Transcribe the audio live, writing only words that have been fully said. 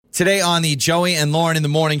Today on the Joey and Lauren in the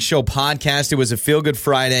Morning Show podcast, it was a Feel Good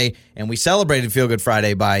Friday, and we celebrated Feel Good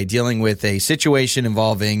Friday by dealing with a situation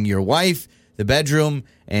involving your wife, the bedroom,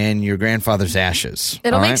 and your grandfather's ashes.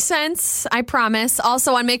 It'll make sense, I promise.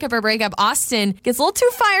 Also on Makeup or Breakup, Austin gets a little too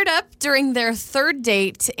fired up during their third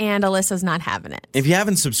date, and Alyssa's not having it. If you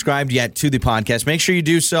haven't subscribed yet to the podcast, make sure you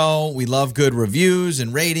do so. We love good reviews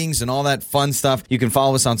and ratings and all that fun stuff. You can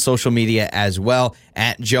follow us on social media as well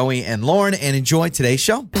at Joey and Lauren, and enjoy today's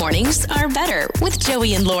show. Mornings are better with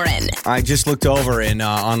Joey and Lauren. I just looked over, and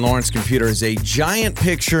on Lauren's computer is a giant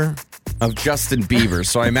picture of Justin Bieber.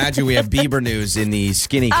 So I imagine we have Bieber news in the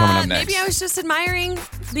skinny coming up next. Maybe I was just admiring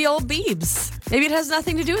the old Biebs. Maybe it has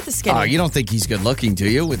nothing to do with the skinny. Oh, you don't think he's good looking, do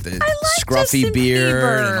you? With the scruffy Justin beard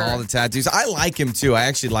Bieber. and all the tattoos. I like him too. I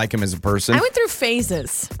actually like him as a person. I went through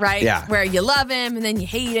phases, right? Yeah. Where you love him and then you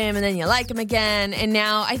hate him and then you like him again. And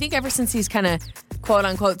now I think ever since he's kind of quote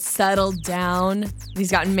unquote settled down,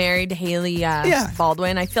 he's gotten married to Haley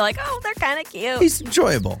Baldwin. I feel like, oh, they're kind of cute. He's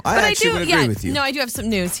enjoyable. I actually would agree with you. No, I do have some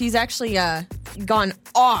news. He's actually gone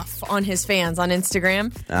off on his fans on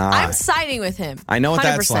Instagram. I'm siding with him. I know what 100%.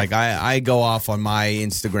 that's like. I go off on my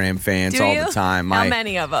Instagram fans Do all you? the time. How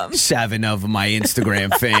many of them? 7 of my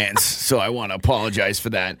Instagram fans. So I want to apologize for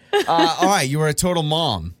that. All right, you were a total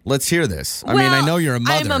mom. Let's hear this. I mean, I know you're a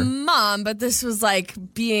mother. I'm a mom, but this was like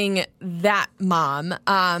being that mom.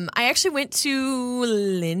 I actually went to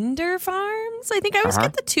Linder Farms. I think I always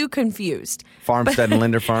get the two confused. Farmstead and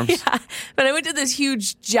Linder Farms? Yeah, but I went to this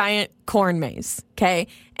huge, giant corn maze, okay?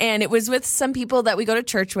 And it was with some people that we go to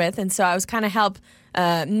church with, and so I was kind of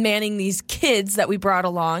manning these kids that we brought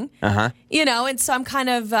along. You know, and so I'm kind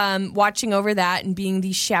of watching over that and being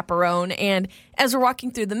the chaperone. And as we're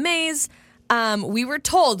walking through the maze, we were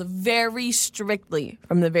told very strictly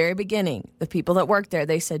from the very beginning, the people that work there,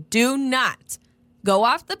 they said, do not go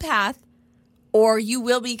off the path or you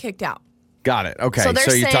will be kicked out. Got it. Okay, So so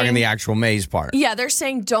you're saying- talking the actual maze part. Yeah, they're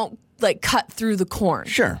saying don't cut through the corn.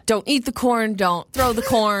 Sure. Don't eat the corn. Don't throw the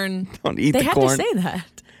corn. Don't eat the corn. They had to say that.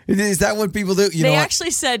 Is that what people do? You They know what? actually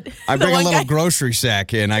said. I the bring a one little guy- grocery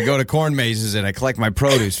sack in. I go to corn mazes and I collect my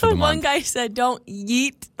produce for the The one month. guy said, "Don't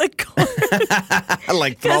yeet the corn I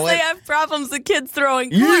like because throw they it. have problems with kids throwing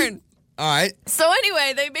Yeet. corn." All right. So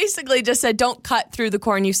anyway, they basically just said, "Don't cut through the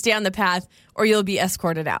corn. You stay on the path, or you'll be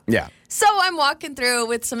escorted out." Yeah. So I'm walking through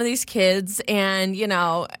with some of these kids, and you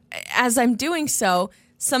know, as I'm doing so,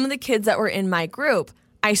 some of the kids that were in my group,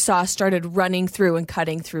 I saw started running through and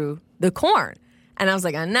cutting through the corn. And I was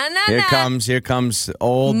like, nah. Here comes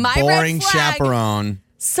old My red boring flag. chaperone.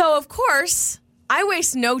 So, of course, I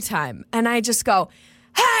waste no time. And I just go,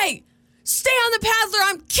 hey, stay on the path or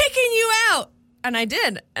I'm kicking you out. And I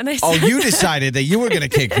did. And I said, Oh, you decided that you were going to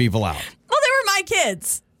kick people out. Well, they were my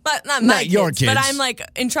kids. But not my your But kids. I'm like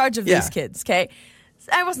in charge of these kids, okay?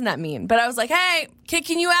 I wasn't that mean. But I was like, hey,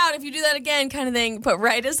 kicking you out if you do that again kind of thing. But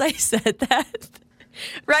right as I said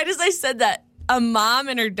that, a mom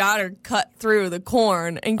and her daughter cut through the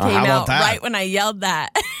corn and came how about out that? right when I yelled that.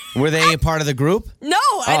 Were they a part of the group? No,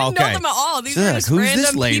 I didn't okay. know them at all. These So were like, just who's random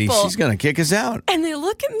this lady? people. She's going to kick us out. And they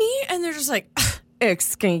look at me and they're just like,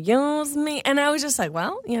 excuse me. And I was just like,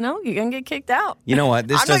 well, you know, you're going to get kicked out. You know what?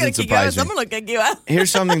 This I'm not doesn't gonna kick you out. surprise me. Someone will kick you out.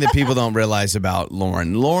 Here's something that people don't realize about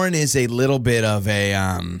Lauren. Lauren is a little bit of a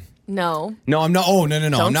No. No, I'm not. Oh, no.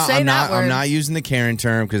 Don't I'm not. say I'm that not. I'm word. not using the Karen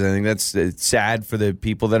term because I think that's it's sad for the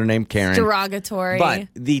people that are named Karen. Derogatory. But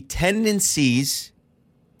the tendencies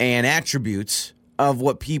and attributes of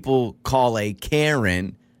what people call a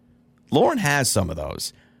Karen, Lauren has some of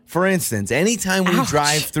those. For instance, anytime we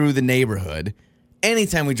drive through the neighborhood,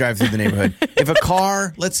 if a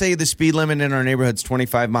car, let's say the speed limit in our neighborhood is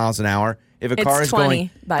 25 miles an hour, if a It's car is 20, going,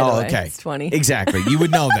 by the way. okay, It's 20. exactly, you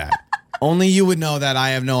would know that. Only you would know that.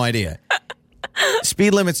 I have no idea.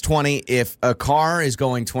 Speed limit's 20. If a car is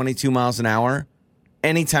going 22 miles an hour,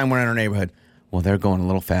 anytime we're in our neighborhood, well, they're going a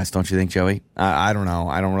little fast, don't you think, Joey? I don't know.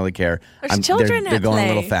 I don't really care. There's children they're at going a play.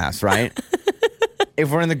 little fast, right? If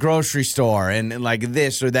we're in the grocery store and like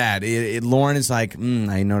this or that, Lauren is like,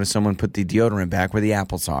 I noticed someone put the deodorant back where the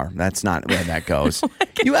apples are. That's not where that goes.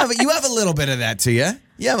 You have a little bit of that to you.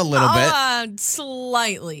 You have a little bit.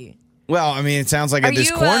 Slightly. Well, I mean, it sounds like at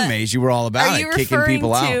this corn maze, you were all about it, kicking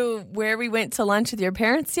people out. Are you referring to where we went to lunch with your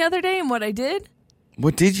parents the other day and what I did?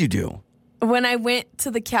 What did you do? When I went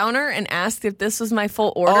to the counter and asked if this was my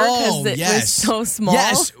full order because it was so small.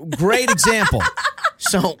 Yes, great example.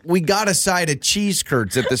 So we got a side of cheese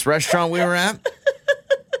curds at this restaurant we were at,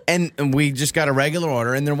 and we just got a regular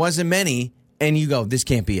order, and there wasn't many, and you go, this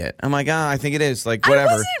can't be it. I'm like, I think it is. Like, whatever.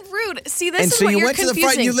 I wasn't rude. see, this And is so what you you're went to the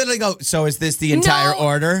confusing. front, you literally go, so is this the entire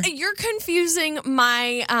order? You're confusing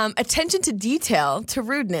my attention to detail to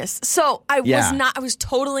rudeness. So I was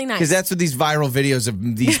totally nice. Because that's what these viral videos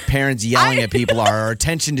of these parents yelling at people are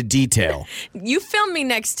attention to detail. You film me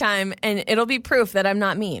next time, and it'll be proof that I'm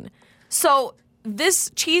not mean. So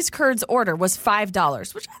this cheese curds order was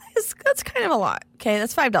 $5, which I think that's kind of a lot. Okay,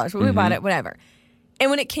 that's $5. But we bought it, whatever. And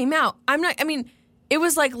when it came out, it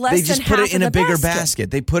was like less than half of the basket. They just put it in a bigger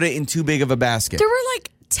basket. They put it in too big of a basket. There were like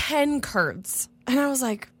 10 curds. And I was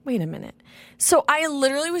like, wait a minute. So I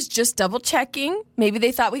literally was just double checking. Maybe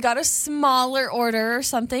they thought we got a smaller order or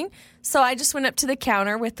something. So I just went up to the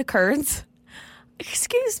counter with the curds.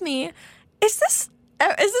 Excuse me, is this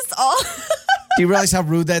all? Do you realize how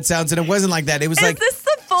rude that sounds? And it wasn't like that. It was is this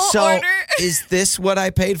the full order? Is this what I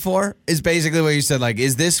paid for? Is basically what you said. Like,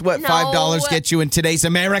 is this what $5 gets you in today's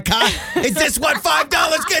America? Is this what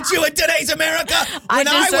 $5 gets you in today's America? When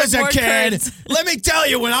I was a kid, let me tell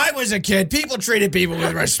you, when I was a kid, people treated people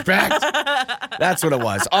with respect. That's what it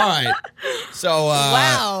was. All right. So,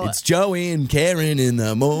 wow. It's Joey and Karen in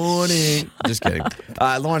the morning. Just kidding.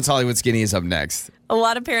 Lawrence Hollywood Skinny is up next. A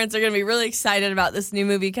lot of parents are going to be really excited about this new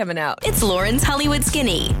movie coming out. It's Lauren's Hollywood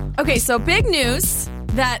Skinny. Okay, so big news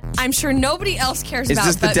that I'm sure nobody else cares about.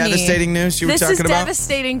 Is this the devastating news you were talking about? This is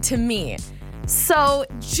devastating to me. So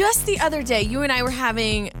just the other day, you and I were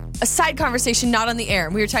having a side conversation, not on the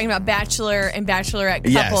air. We were talking about Bachelor and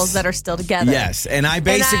Bachelorette couples that are still together. Yes, and I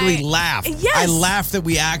basically laughed. Yes. I laughed that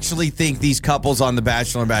we actually think these couples on The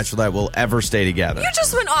Bachelor and Bachelorette will ever stay together. You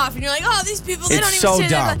just went off, and you're like, oh, these people, they It's don't even so stay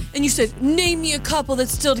dumb. together. And you said, name me a couple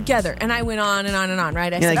that's still together. And I went on and on and on,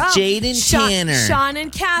 right? I You're said, like, Jade and Tanner. Sean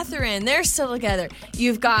and Catherine, they're still together.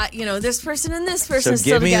 You've got, this person and this person So is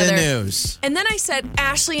still give me together. the news. And then I said,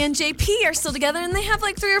 Ashley and JP are still together, and they have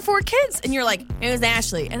like 3 or 4 kids. And you're like, it was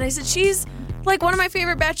Ashley. And I said, she's like one of my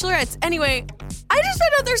favorite bachelorettes. Anyway, I just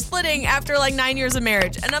found out they're splitting after like 9 years of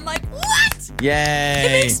marriage. And I'm like, what? Yay.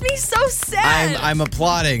 It makes me so sad. I'm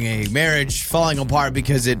applauding a marriage falling apart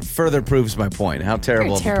because it further proves my point. How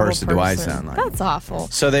terrible of a person do I sound like? That's awful.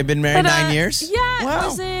 So they've been married 9 years? Yeah. Wow.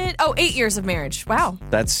 Was it? Oh, 8 years of marriage. Wow.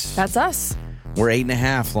 That's us. We're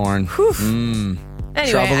 8.5, Lauren.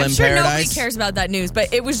 Anyway, Trouble I'm in sure nobody paradise. cares about that news,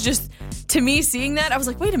 but it was just, to me, seeing that, I was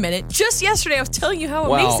like, wait a minute. Just yesterday, I was telling you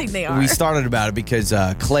how amazing they are. We started about it because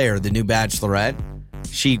Claire, the new Bachelorette,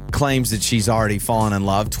 she claims that she's already fallen in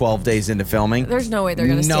love 12 days into filming. There's no way they're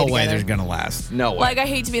going to stay together. No way they're going to last. No way. Like, I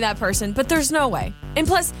hate to be that person, but there's no way. And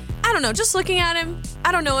plus, I don't know, just looking at him,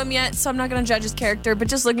 I don't know him yet, so I'm not going to judge his character, but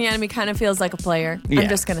just looking at him, he kind of feels like a player. Yeah. I'm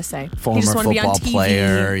just going to say. Former he just wanted to be on football TV.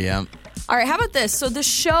 player, yeah. All right, how about this? So the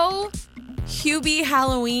show Hubie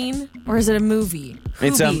Halloween, or is it a movie?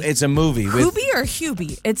 Hubie. It's a movie. Hubie or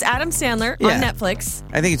Hubie? It's Adam Sandler on Netflix.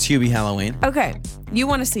 I think it's Hubie Halloween. Okay, you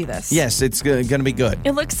want to see this? Yes, it's going to be good.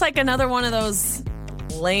 It looks like another one of those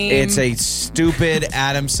lame. It's a stupid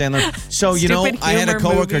Adam Sandler. So, I had a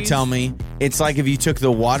coworker tell me it's like if you took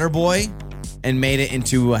The Waterboy and made it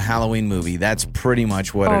into a Halloween movie. That's pretty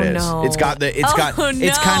much what it is. No. It's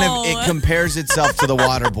it compares itself to The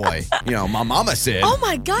Waterboy. My mama said. Oh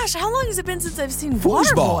my gosh, how long has it been since I've seen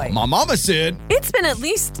Foosball. Waterboy? My mama said. It's been at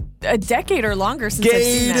least a decade or longer since I've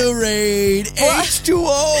seen that. Gatorade,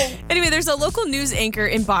 H2O. Anyway, there's a local news anchor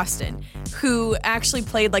in Boston who actually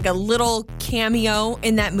played like a little cameo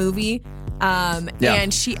in that movie.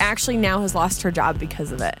 And she actually now has lost her job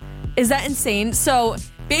because of it. Is that insane? So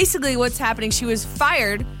basically what's happening, she was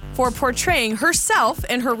fired for portraying herself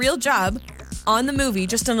and her real job on the movie,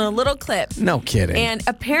 just in a little clip. No kidding. And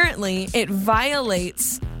apparently it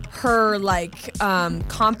violates her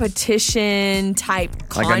competition type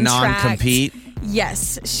contract. Like a non-compete?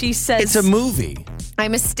 Yes. She says, it's a movie. I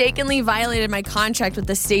mistakenly violated my contract with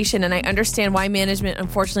the station, and I understand why management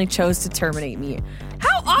unfortunately chose to terminate me.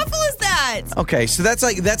 How awful is that? Okay, so that's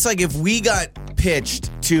like if we got pitched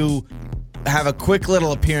to have a quick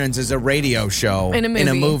little appearance as a radio show in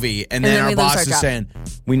a movie, and then our boss is job. saying,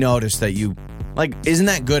 we noticed that you, isn't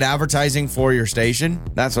that good advertising for your station?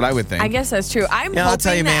 That's what I would think. I guess that's true. I'm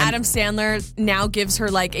hoping that Adam Sandler now gives her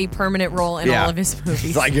a permanent role in all of his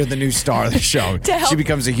movies. Like you're the new star of the show. She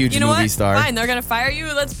becomes a huge movie star. Fine, they're going to fire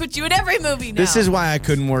you. Let's put you in every movie now. This is why I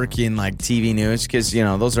couldn't work in TV news because,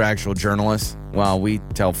 those are actual journalists. While we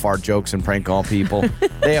tell fart jokes and prank call people.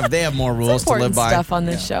 They have more rules to live by. Stuff on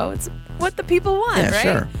this show. It's what the people want, right?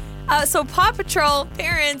 Sure. So Paw Patrol,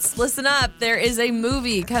 parents, listen up. There is a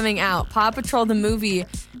movie coming out, Paw Patrol the movie,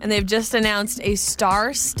 and they've just announced a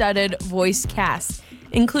star-studded voice cast,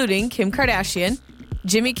 including Kim Kardashian,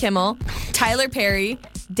 Jimmy Kimmel, Tyler Perry,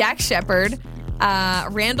 Dax Shepard,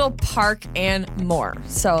 Randall Park, and more.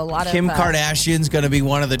 So a lot Kim of... Kardashian's going to be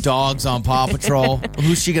one of the dogs on Paw Patrol.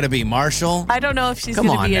 Who's she going to be, Marshall? I don't know if she's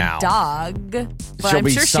going to be a dog, but She'll I'm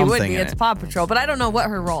be sure she would something be. in It's it. Paw Patrol, but I don't know what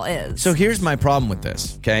her role is. So here's my problem with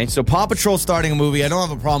this, okay? So Paw Patrol starting a movie, I don't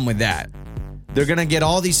have a problem with that. They're going to get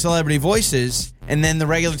all these celebrity voices, and then the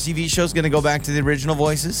regular TV show's going to go back to the original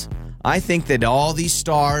voices. I think that all these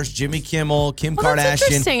stars, Jimmy Kimmel, Kim Kardashian. That's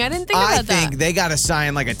interesting. I didn't think about that. I think they got to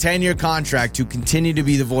sign like a 10-year contract to continue to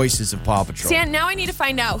be the voices of Paw Patrol. See, now I need to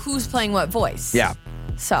find out who's playing what voice. Yeah.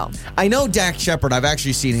 So. I know Dak Shepard. I've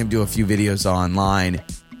actually seen him do a few videos online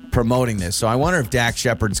promoting this. So I wonder if Dak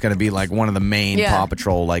Shepard's going to be like one of the main Paw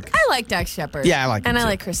Patrol. I like Dak Shepard. Yeah, I like him And I too.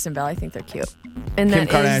 like Kristen Bell. I think they're cute. And Kim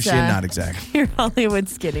that is, Kardashian, not exactly. Your Hollywood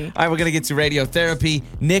Skinny. All right, we're going to get to radiotherapy.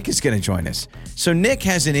 Nick is going to join us. So Nick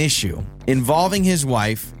has an issue involving his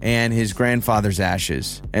wife and his grandfather's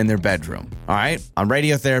ashes in their bedroom. All right, on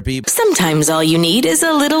radiotherapy. Sometimes all you need is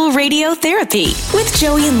a little radiotherapy with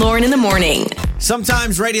Joey and Lauren in the morning.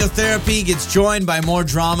 Sometimes radiotherapy gets joined by more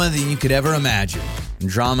drama than you could ever imagine.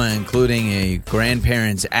 Drama including a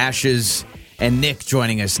grandparent's ashes. And Nick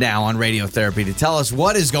joining us now on radiotherapy to tell us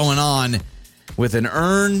what is going on with an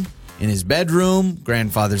urn in his bedroom,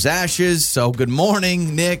 grandfather's ashes. So good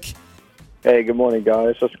morning, Nick. Hey, good morning,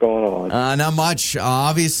 guys. What's going on? Not much.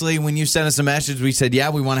 Obviously, when you sent us a message, we said, yeah,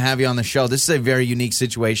 we want to have you on the show. This is a very unique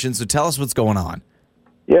situation, so tell us what's going on.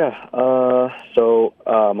 Yeah, so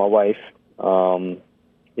my wife, love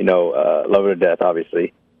her to death,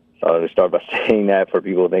 obviously. So I'm going to start by saying that for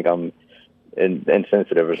people who think I'm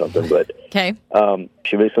insensitive or something. But Okay.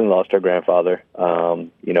 she recently lost her grandfather,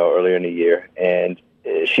 earlier in the year, and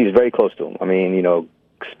she's very close to him. I mean,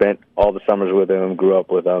 spent all the summers with him, grew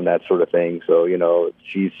up with him, that sort of thing. So,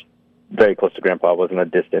 she's very close to Grandpa. It wasn't a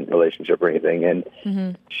distant relationship or anything.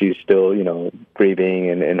 And she's still,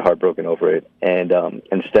 grieving and heartbroken over it. And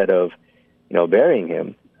instead of, burying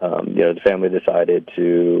him, the family decided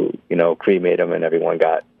to, cremate him, and everyone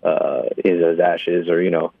got his ashes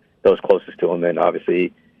or, those closest to him. And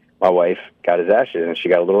obviously my wife got his ashes, and she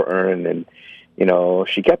got a little urn, and,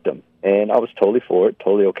 she kept them. And I was totally for it,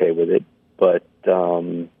 totally okay with it. But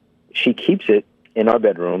she keeps it in our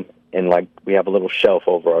bedroom, and like we have a little shelf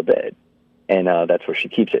over our bed, and that's where she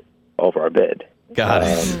keeps it, over our bed. Got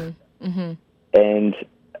it. And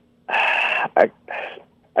I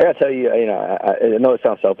gotta tell you, I know it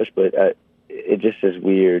sounds selfish, but it just is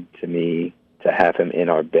weird to me to have him in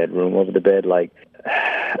our bedroom over the bed. Like,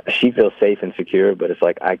 she feels safe and secure, but it's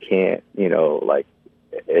like I can't,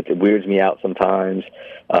 it weirds me out sometimes,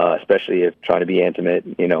 especially if trying to be intimate,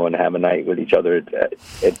 and have a night with each other.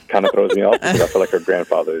 It kind of throws me off because I feel like her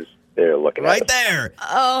grandfather's there looking Right at us. there.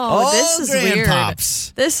 Oh, this is weird.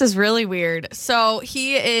 grandpops. This is really weird. So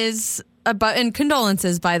he is, and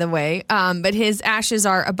condolences, by the way, but his ashes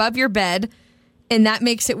are above your bed, and that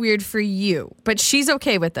makes it weird for you. But she's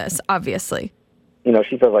okay with this, obviously.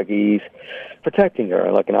 She feels like he's protecting her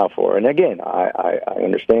and looking out for her. And again, I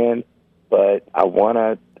understand, but I want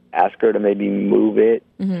to ask her to maybe move it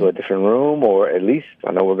to a different room, or at least,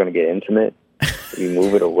 I know we're going to get intimate, maybe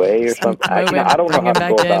move it away or something. I don't know how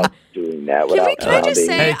to go about doing that without Can I just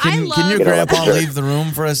say, Hey, can your grandpa leave the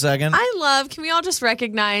room for a second? Can we all just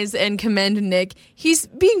recognize and commend Nick? He's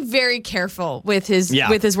being very careful with his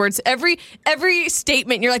words. Every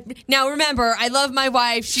statement, you're like, now remember, I love my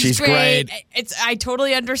wife. She's great. I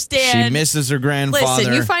totally understand. She misses her grandfather.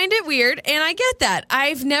 Listen, you find it weird, and I get that.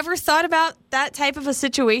 I've never thought about that type of a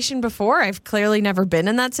situation before. I've clearly never been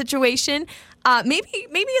in that situation. Maybe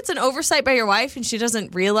it's an oversight by your wife, and she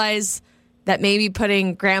doesn't realize that maybe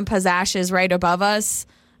putting Grandpa's ashes right above us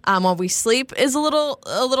while we sleep is a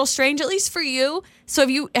little strange, at least for you. So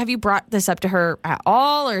have you brought this up to her at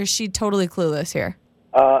all, or is she totally clueless here?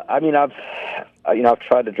 I've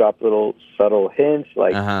tried to drop little subtle hints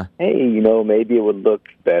like, hey, maybe it would look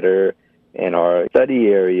better in our study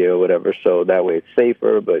area or whatever, so that way it's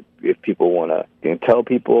safer. But if people want to tell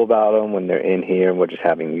people about them when they're in here, and we're just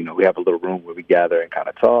having, we have a little room where we gather and kind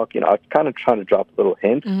of talk. I'm kind of trying to drop little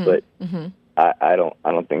hints, but I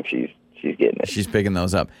don't think she's getting it. She's picking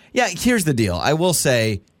those up. Yeah, here's the deal. I will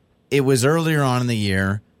say it was earlier on in the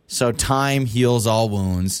year, so time heals all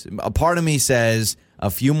wounds. A part of me says a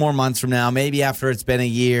few more months from now, maybe after it's been a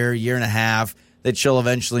year and a half, that she'll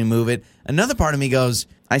eventually move it. Another part of me goes,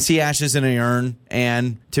 I see ashes in a urn,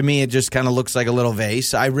 and to me it just kind of looks like a little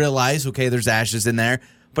vase. I realize, okay, there's ashes in there,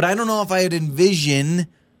 but I don't know if I would envision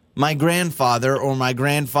my grandfather or my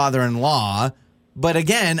grandfather-in-law. But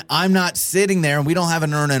again, I'm not sitting there, and we don't have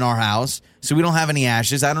an urn in our house, so we don't have any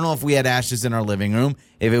ashes. I don't know if we had ashes in our living room,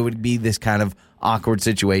 if it would be this kind of awkward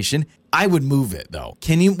situation. I would move it, though.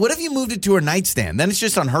 What if you moved it to her nightstand? Then it's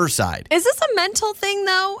just on her side. Is this a mental thing,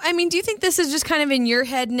 though? I mean, do you think this is just kind of in your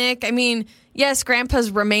head, Nick? I mean, yes,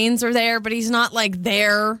 Grandpa's remains are there, but he's not, like,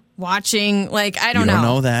 there watching. Like, I don't know. You don't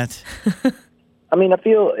know that. I mean,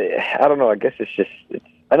 I don't know. I guess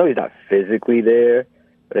I know he's not physically there,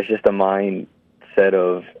 but it's just a mindset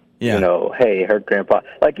of, hey, her grandpa.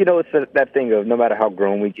 Like, it's that thing of no matter how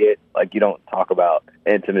grown we get, like, you don't talk about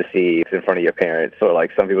intimacy in front of your parents, or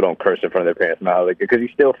like some people don't curse in front of their parents' mouth, because you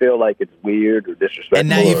still feel like it's weird or disrespectful. And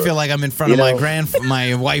now you feel like I'm in front of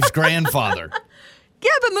my wife's grandfather.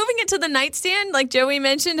 Yeah, but moving it to the nightstand, like Joey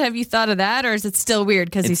mentioned, have you thought of that, or is it still weird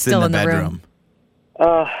because he's still in the room?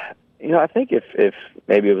 I think if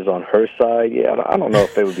maybe it was on her side, I don't know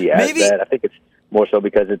if it would be as bad. I think it's more so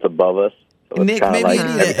because it's above us. So Nick, it's maybe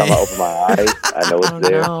every time I open my eyes, I know it's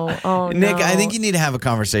there. Oh, Nick, no. I think you need to have a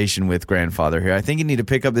conversation with grandfather here. I think you need to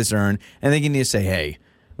pick up this urn, and I think you need to say, hey,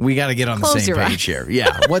 we got to get on the same page here.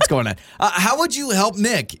 Yeah, what's going on? How would you help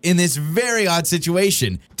Nick in this very odd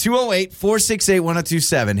situation?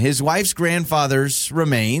 208-468-1027. His wife's grandfather's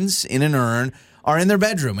remains in an urn are in their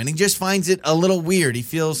bedroom, and he just finds it a little weird. He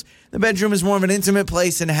feels the bedroom is more of an intimate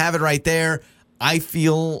place, and to have it right there, I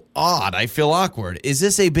feel odd. I feel awkward. Is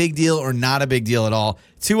this a big deal or not a big deal at all?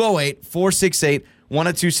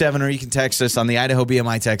 208-468-1027, or you can text us on the Idaho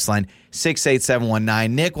BMI text line,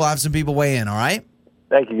 68719. Nick, we'll have some people weigh in, all right?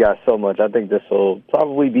 Thank you guys so much. I think this will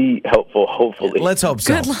probably be helpful, hopefully. Let's hope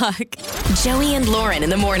so. Good luck. Joey and Lauren in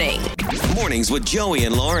the morning. Mornings with Joey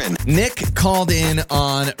and Lauren. Nick called in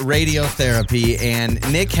on radiotherapy, and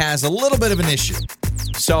Nick has a little bit of an issue.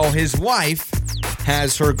 So his wife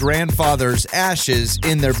has her grandfather's ashes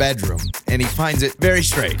in their bedroom, and he finds it very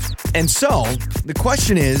strange. And so the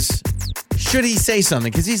question is, should he say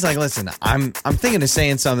something? Because he's like, listen, I'm thinking of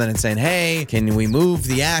saying something and saying, hey, can we move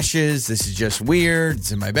the ashes? This is just weird.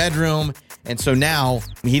 It's in my bedroom. And so now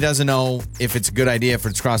he doesn't know if it's a good idea, if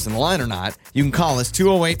it's crossing the line or not. You can call us,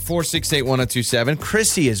 208-468-1027.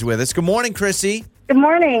 Chrissy is with us. Good morning, Chrissy. Good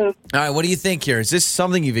morning. All right, what do you think here? Is this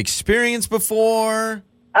something you've experienced before?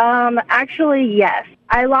 Actually, yes.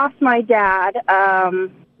 I lost my dad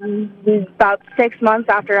about 6 months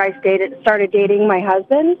after I started dating my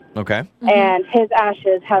husband. Okay. And his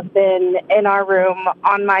ashes have been in our room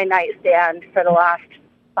on my nightstand for the last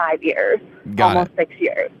 5 years, almost 6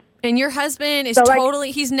 years. And your husband is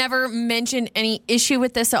he's never mentioned any issue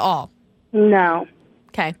with this at all? No.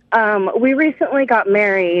 Okay. We recently got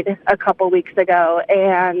married a couple weeks ago,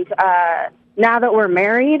 and now that we're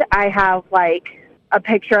married, I have, a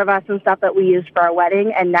picture of us and stuff that we used for our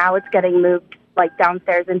wedding, and now it's getting moved,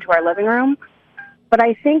 downstairs into our living room. But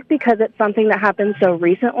I think because it's something that happened so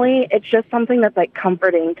recently, it's just something that's,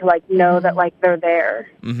 comforting to, know that, they're there.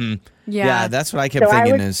 Mm-hmm. Yeah, that's what I kept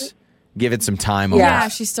thinking is give it some time. Yeah,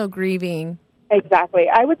 she's still grieving. Exactly.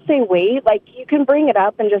 I would say wait. You can bring it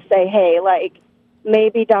up and just say, hey,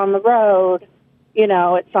 maybe down the road,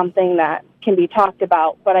 it's something that can be talked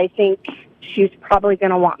about. But I think she's probably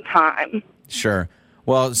going to want time. Sure.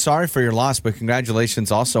 Well, sorry for your loss, but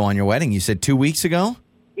congratulations also on your wedding. You said 2 weeks ago?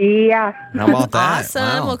 Yeah. How about that? Awesome.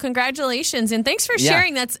 Wow. Well, congratulations. And thanks for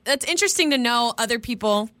sharing. That's interesting to know other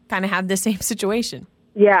people kind of have the same situation.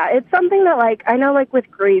 Yeah, it's something that, I know, with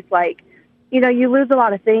grief, you lose a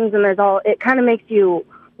lot of things, and it kind of makes you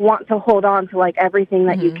want to hold on to, everything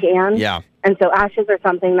that you can. Yeah. And so ashes are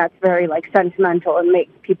something that's very, sentimental and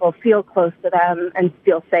makes people feel close to them and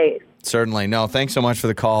feel safe. Certainly. No, thanks so much for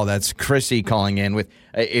the call. That's Chrissy calling in with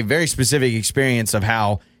a very specific experience of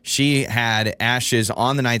how she had ashes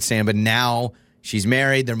on the nightstand, but now she's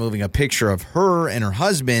married. They're moving a picture of her and her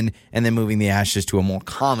husband and then moving the ashes to a more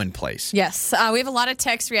common place. Yes. We have a lot of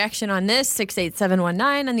text reaction on this,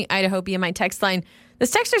 68719 on the Idaho BMI text line. This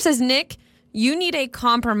texter says, Nick, you need a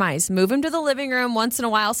compromise. Move him to the living room once in a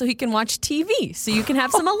while so he can watch TV, so you can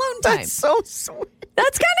have some alone time. That's so sweet.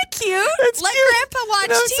 That's kind of cute. Let Grandpa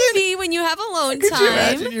watch TV when you have alone Could time. you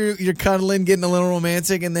imagine you're cuddling, getting a little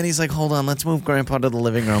romantic, and then he's like, hold on, let's move Grandpa to the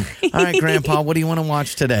living room. All right, Grandpa, what do you want to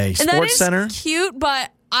watch today? Sports Center? Cute, but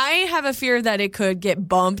I have a fear that it could get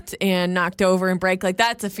bumped and knocked over and break.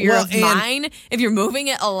 That's a fear of mine if you're moving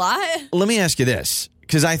it a lot. Let me ask you this,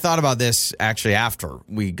 because I thought about this actually after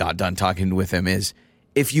we got done talking with him, is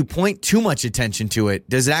if you point too much attention to it,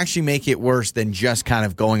 does it actually make it worse than just kind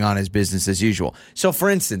of going on as business as usual? So, for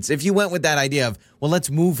instance, if you went with that idea of, well,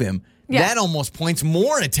 let's move him, that almost points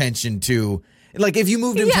more attention to, if you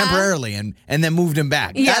moved him temporarily and then moved him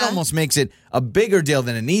back, that almost makes it a bigger deal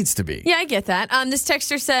than it needs to be. Yeah, I get that. This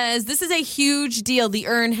texter says, this is a huge deal. The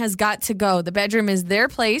urn has got to go. The bedroom is their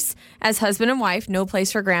place as husband and wife, no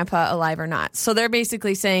place for Grandpa, alive or not. So they're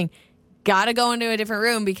basically saying, gotta go into a different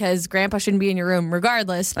room because Grandpa shouldn't be in your room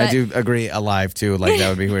regardless. But I do agree alive, too. Like, that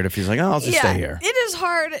would be weird if he's like, oh, I'll just stay here. It is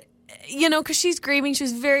hard, because she's grieving. She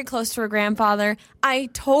was very close to her grandfather. I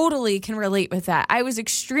totally can relate with that. I was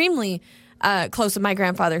extremely close with my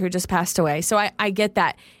grandfather who just passed away. So I get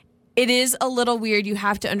that. It is a little weird. You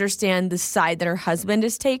have to understand the side that her husband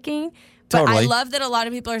is taking. But Totally. I love that a lot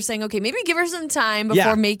of people are saying, okay, maybe give her some time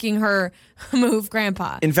before making her move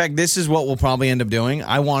Grandpa. In fact, this is what we'll probably end up doing.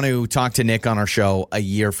 I want to talk to Nick on our show a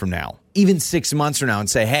year from now, even 6 months from now, and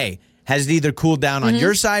say, hey, has it either cooled down on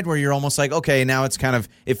your side where you're almost like, okay, now it's kind of,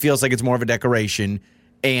 it feels like it's more of a decoration,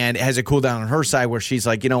 and has it cooled down on her side where she's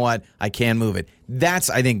like, you know what, I can move it. That's,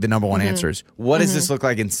 I think, the number one answer is, what does this look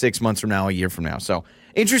like in 6 months from now, a year from now? So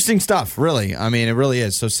interesting stuff, really. I mean, it really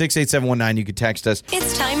is. So 68719, you could text us.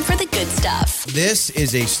 It's time for the good stuff. This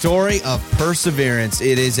is a story of perseverance.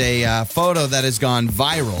 It is a photo that has gone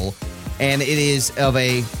viral, and it is of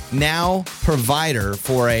a now provider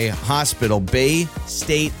for a hospital, Bay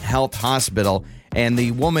State Health Hospital, and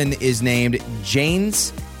the woman is named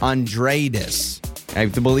Janes Andradis. I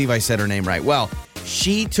believe I said her name right. Well,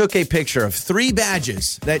 she took a picture of 3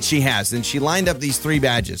 badges that she has, and she lined up these 3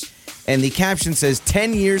 badges. And the caption says,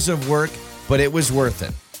 10 years of work, but it was worth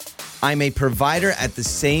it. I'm a provider at the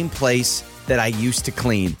same place that I used to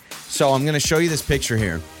clean. So I'm going to show you this picture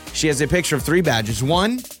here. She has a picture of 3 badges.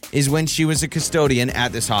 One is when she was a custodian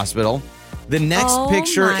at this hospital. The next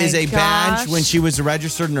picture is a badge when she was a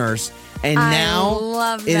registered nurse. And now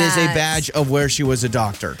love it is a that. badge of where she was a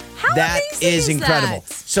doctor. How that amazing is incredible.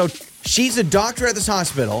 that? So she's a doctor at this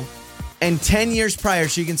hospital. And 10 years prior,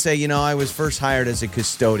 she can say, I was first hired as a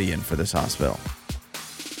custodian for this hospital.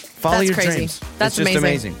 Follow That's your crazy. dreams. That's it's just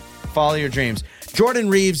amazing. Follow your dreams. Jordan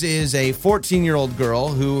Reeves is a 14-year-old girl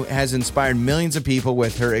who has inspired millions of people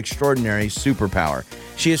with her extraordinary superpower.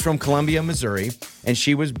 She is from Columbia, Missouri, and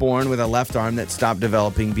she was born with a left arm that stopped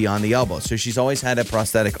developing beyond the elbow. So she's always had a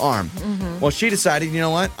prosthetic arm. Well, she decided, you know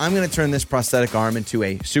what? I'm going to turn this prosthetic arm into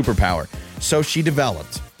a superpower. So she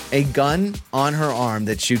developed a gun on her arm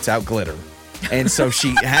that shoots out glitter. And so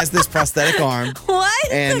she has this prosthetic arm.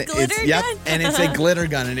 What? And A glitter it's gun? and it's a glitter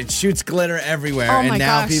gun, and it shoots glitter everywhere. Oh and my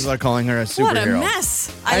now gosh. people are calling her a superhero. What a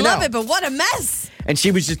mess. I I love know. it, but what a mess. And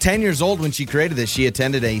she was just 10 years old when she created this. She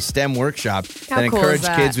attended a STEM workshop How that cool is encouraged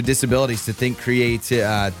that? kids with disabilities to think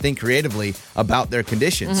creatively about their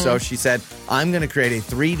conditions. Mm-hmm. So she said, I'm going to create a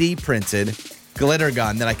 3D printed glitter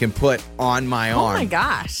gun that I can put on my arm. Oh my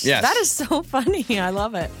gosh. Yes. That is so funny. I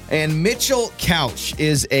love it. And Mitchell Couch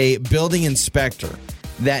is a building inspector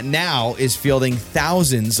that now is fielding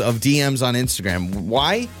thousands of DMs on Instagram.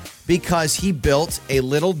 Why? Because he built a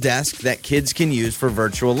little desk that kids can use for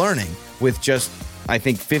virtual learning with just, I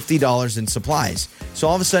think, $50 in supplies. So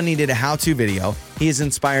all of a sudden he did a how-to video. He has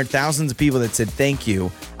inspired thousands of people that said, thank you.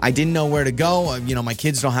 I didn't know where to go. My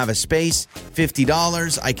kids don't have a space.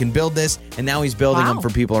 $50. I can build this. And now he's building Wow. them for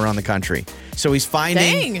people around the country. So he's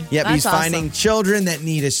finding, Dang, he's that's awesome. finding children that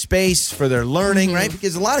need a space for their learning, right?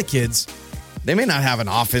 Because a lot of kids, they may not have an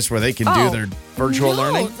office where they can do their virtual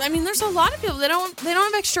learning. I mean, there's a lot of people they don't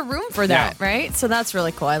have extra room for that, right? So that's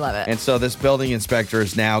really cool. I love it. And so this building inspector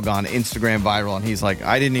has now gone Instagram viral, and he's like,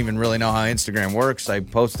 I didn't even really know how Instagram works. I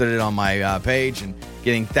posted it on my page and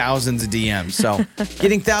getting thousands of DMs. So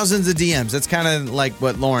getting thousands of DMs, that's kind of like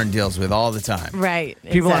what Lauren deals with all the time. Right.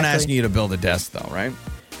 People aren't exactly. asking you to build a desk, though, right?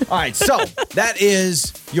 All right, so that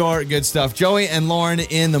is your good stuff. Joey and Lauren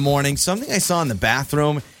in the morning. Something I saw in the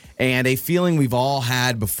bathroom and a feeling we've all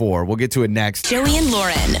had before. We'll get to it next. Joey and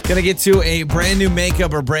Lauren. Gonna get to a brand new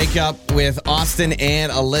makeup or breakup with Austin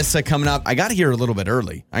and Alyssa coming up. I got here a little bit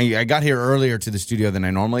early. I got here earlier to the studio than I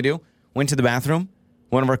normally do. Went to the bathroom.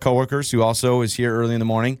 One of our coworkers, who also is here early in the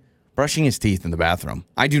morning, brushing his teeth in the bathroom.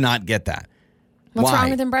 I do not get that. What's Why? wrong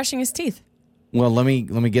with him brushing his teeth? Well, let me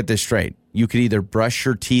get this straight. You could either brush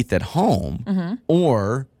your teeth at home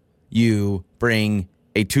or you bring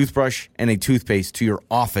a toothbrush and a toothpaste to your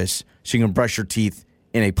office so you can brush your teeth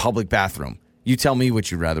in a public bathroom. You tell me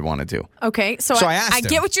what you'd rather want to do. Okay, so I asked I him.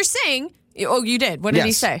 get what you're saying. Oh, you did. What did he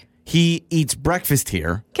Yes. say? He eats breakfast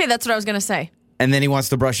here, Okay, that's what I was going to say. and then he wants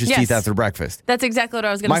to brush his Yes. teeth after breakfast. That's exactly what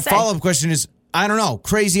I was going My to say. follow-up question is, I don't know,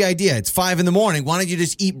 crazy idea. It's 5 a.m. Why don't you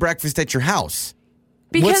just eat breakfast at your house?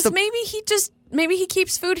 Because the- maybe he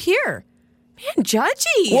keeps food here. Man,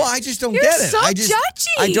 judgy. Well, I just don't You're get it. so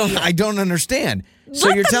judgy. I don't understand. So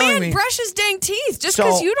Let you're the telling man me brush his dang teeth just So-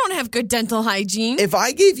 because you don't have good dental hygiene. if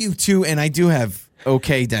I gave you two, and I do have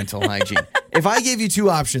okay dental hygiene. If I gave you two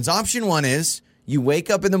options, option one is you wake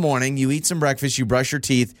up in the morning, you eat some breakfast, you brush your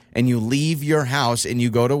teeth, and you leave your house and you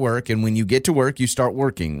go to work. And when you get to work, you start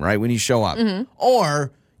working, right? When you show up.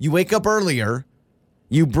 Or you wake up earlier,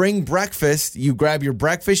 You bring breakfast, you grab your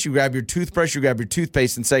breakfast, you grab your toothbrush, you grab your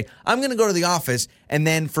toothpaste, and say, I'm going to go to the office. And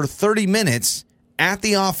then for 30 minutes at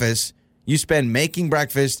the office, you spend making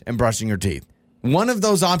breakfast and brushing your teeth. One of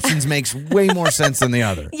those options makes way more sense than the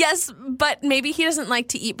other. Yes, but maybe he doesn't like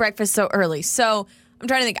to eat breakfast so early. So I'm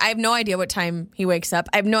trying to think. I have no idea what time he wakes up.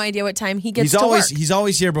 I have no idea what time he gets to work. He's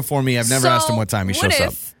always here before me. I've never asked him what time he shows up.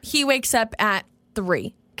 What if he wakes up at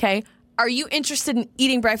 3, okay? Are you interested in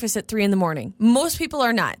eating breakfast at 3 in the morning? Most people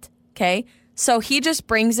are not, okay? So he just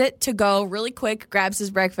brings it to go really quick, grabs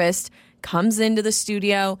his breakfast, comes into the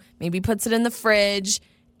studio, maybe puts it in the fridge,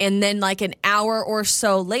 and then like an hour or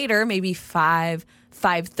so later, maybe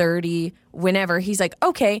 5:30, whenever, he's like,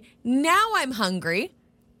 okay, now I'm hungry.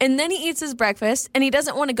 And then he eats his breakfast, and he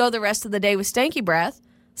doesn't want to go the rest of the day with stanky breath,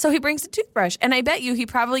 so he brings a toothbrush. And I bet you he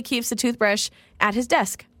probably keeps the toothbrush at his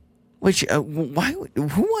desk. Which, why?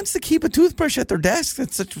 Who wants to keep a toothbrush at their desk?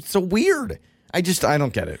 That's so weird. I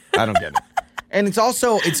don't get it. I don't get it. And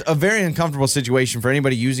it's a very uncomfortable situation for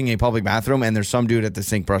anybody using a public bathroom, and there's some dude at the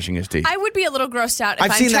sink brushing his teeth. I would be a little grossed out if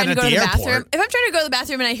I've I'm seen trying that to go at to the the airport. bathroom. If I'm trying to go to the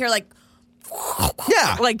bathroom and I hear like,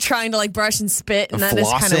 yeah, like trying to like brush and spit, and that is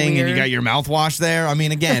kind of flossing, weird. and you got your mouthwash there. I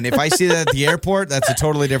mean, again, if I see that at the airport, that's a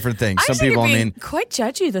totally different thing. Some people, you're being quite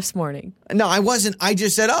judgy this morning. No, I wasn't. I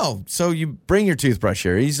just said, oh, so you bring your toothbrush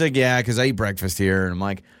here? He's like, yeah, because I eat breakfast here. And I'm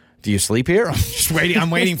like, do you sleep here? I'm just waiting.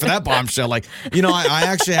 I'm waiting for that bombshell. Like, I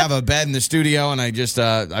actually have a bed in the studio, and I just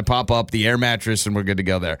I pop up the air mattress, and we're good to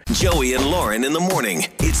go there. Joey and Lauren in the morning.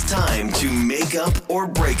 It's time to make up or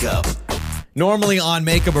break up. Normally on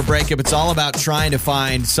Makeup or Breakup, it's all about trying to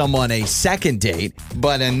find someone a second date.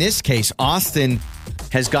 But in this case, Austin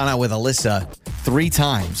has gone out with Alyssa 3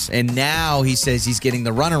 times. And now he says he's getting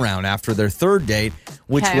the runaround after their 3rd date,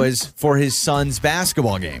 which was for his son's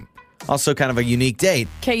basketball game. Also kind of a unique date.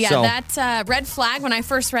 Okay, yeah, that's a red flag when I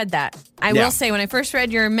first read that. I will say, when I first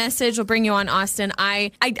read your message, will bring you on, Austin,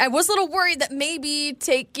 I was a little worried that maybe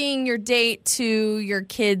taking your date to your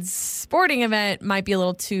kid's sporting event might be a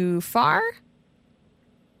little too far.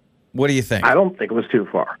 What do you think? I don't think it was too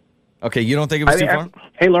far. Okay, you don't think it was too far?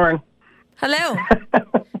 Hey, Lauren. Hello.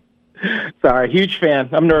 Sorry, huge fan.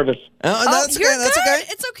 I'm nervous. That's okay. That's okay.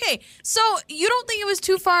 It's okay. So you don't think it was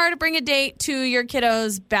too far to bring a date to your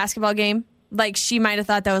kiddo's basketball game? Like she might have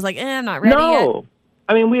thought that was like, I'm not ready yet. No.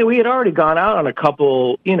 I mean, we had already gone out on a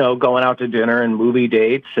couple, going out to dinner and movie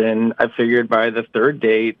dates, and I figured by the 3rd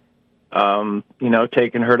date,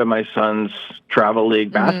 taking her to my son's travel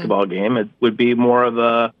league basketball game, it would be more of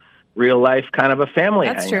a real life kind of a family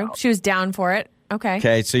That's hangout. true. She was down for it.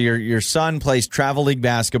 Okay, so your son plays travel league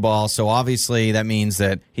basketball, so obviously that means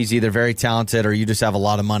that he's either very talented or you just have a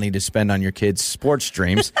lot of money to spend on your kids' sports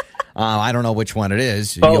dreams. I don't know which one it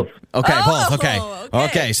is. Both. Both.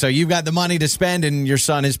 Okay, so you've got the money to spend and your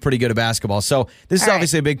son is pretty good at basketball. So this is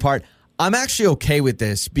obviously a big part. I'm actually okay with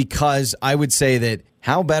this because I would say that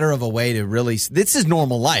how better of a way to really – this is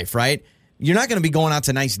normal life, right? You're not going to be going out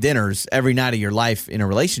to nice dinners every night of your life in a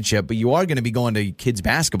relationship, but you are going to be going to kids'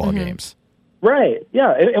 basketball games. Right,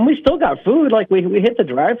 yeah, and we still got food. Like we hit the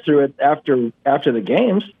drive-through after the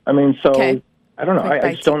games. I mean, so I don't know.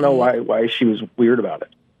 I just don't know why she was weird about it.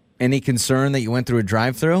 Any concern that you went through a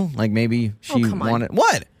drive-through? Like maybe she wanted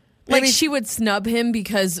what? Maybe she would snub him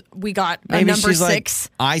because we got a number 6. Like,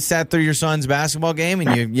 I sat through your son's basketball game,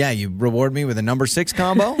 and you reward me with a number 6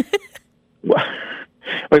 combo.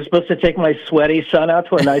 We're supposed to take my sweaty son out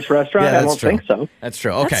to a nice restaurant? I don't think so. That's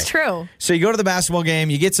true. Okay. That's true. So you go to the basketball game,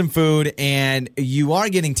 you get some food, and you are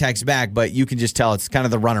getting texts back, but you can just tell it's kind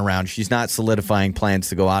of the runaround. She's not solidifying plans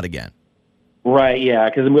to go out again. Right, yeah,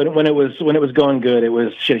 because when it was going good, it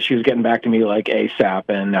was she was getting back to me like ASAP,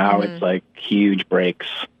 and now it's like huge breaks.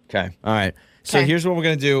 Okay, all right. So here's what we're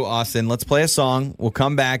going to do, Austin. Let's play a song. We'll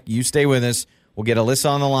come back. You stay with us. We'll get Alyssa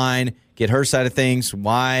on the line, get her side of things,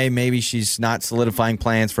 why maybe she's not solidifying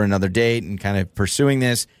plans for another date and kind of pursuing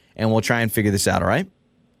this, and we'll try and figure this out, all right?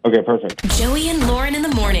 Okay, perfect. Joey and Lauren in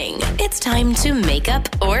the morning. It's time to make up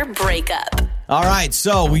or break up. All right,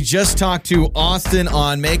 so we just talked to Austin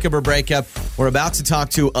on Makeup or Breakup. We're about to talk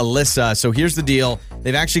to Alyssa. So here's the deal.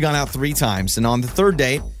 They've actually gone out 3 times, and on the 3rd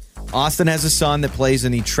date, Austin has a son that plays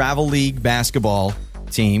in the Travel League basketball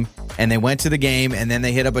team, and they went to the game, and then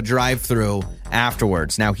they hit up a drive-through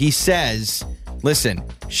afterwards. Now, he says, listen,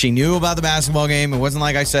 she knew about the basketball game. It wasn't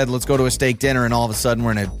like I said, let's go to a steak dinner, and all of a sudden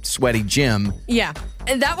we're in a sweaty gym. Yeah.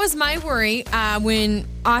 And that was my worry when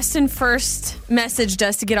Austin first messaged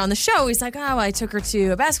us to get on the show. He's like, I took her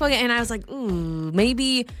to a basketball game. And I was like, ooh,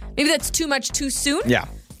 maybe that's too much too soon. Yeah.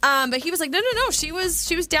 But he was like, no. She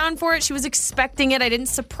was down for it. She was expecting it. I didn't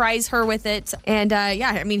surprise her with it. And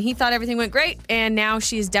he thought everything went great. And now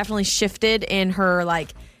she's definitely shifted in her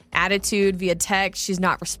attitude via text. She's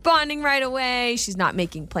not responding right away. She's not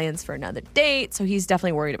making plans for another date. So he's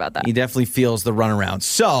definitely worried about that. He definitely feels the runaround.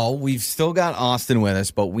 So we've still got Austin with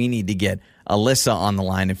us, but we need to get Alyssa on the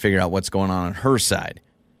line and figure out what's going on her side.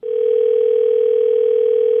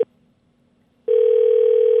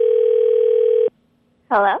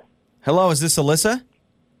 Hello? Hello, is this Alyssa?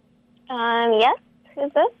 Yes.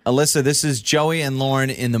 Who's this? Alyssa, this is Joey and Lauren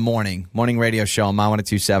in the morning radio show on My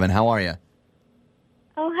 102.7. How are you?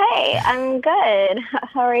 Oh, hey. I'm good.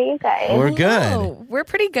 How are you guys? We're good. Oh, we're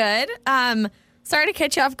pretty good. Sorry to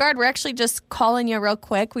catch you off guard. We're actually just calling you real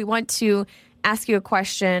quick. We want to ask you a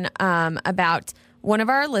question about one of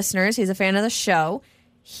our listeners. He's a fan of the show.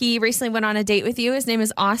 He recently went on a date with you. His name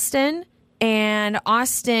is Austin. And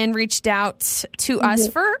Austin reached out to us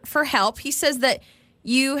for help. He says that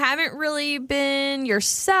you haven't really been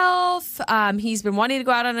yourself. He's been wanting to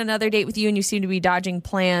go out on another date with you, and you seem to be dodging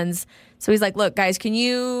plans. So he's like, look, guys, can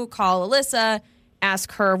you call Alyssa,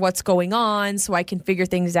 ask her what's going on so I can figure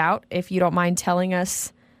things out, if you don't mind telling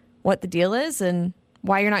us what the deal is and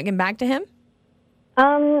why you're not getting back to him?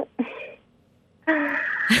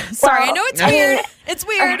 Sorry, I know it's weird. It's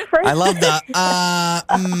weird. I love that.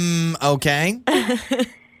 Okay.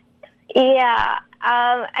 Yeah.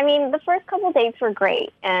 The first couple dates were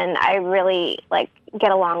great, and I really,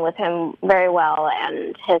 get along with him very well,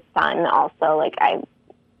 and his son also.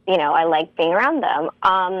 I like being around them.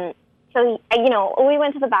 So, we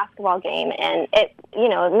went to the basketball game, and it,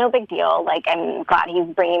 no big deal. I'm glad he's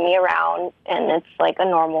bringing me around, and it's a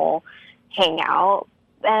normal hangout.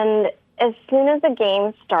 And as soon as the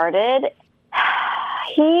game started,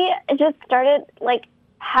 he just started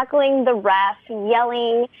heckling the ref,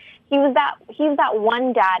 yelling. He was that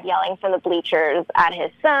one dad yelling from the bleachers at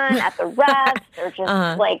his son, at the refs. Or just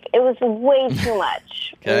it was way too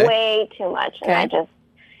much, way too much, and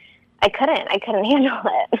I couldn't handle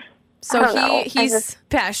it. So he's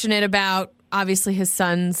passionate about, obviously, his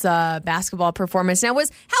son's basketball performance. Now,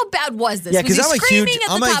 how bad was this? Yeah, because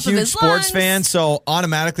I'm a huge sports fan, so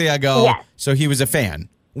automatically I go, yes. So he was a fan.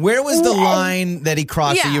 Where was the line that he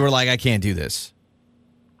crossed that you were like, I can't do this?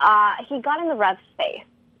 He got in the ref's face.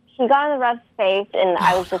 And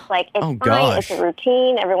I was just like, it's fine. Gosh. It's a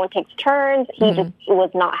routine. Everyone takes turns. He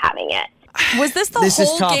was not having it. Was this the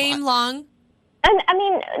whole game long?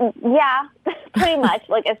 And yeah, pretty much.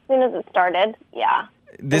 As soon as it started, yeah.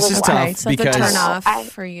 This is tough so because turn off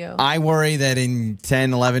for you. I worry that in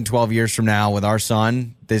 10, 11, 12 years from now with our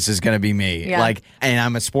son, this is going to be me. Yeah. And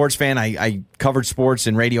I'm a sports fan. I covered sports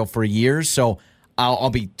and radio for years. So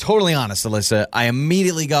I'll be totally honest, Alyssa. I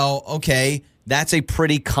immediately go, okay, that's a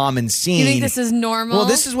pretty common scene. You think this is normal? Well,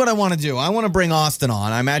 this is what I want to do. I want to bring Austin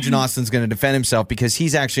on. I imagine Austin's going to defend himself because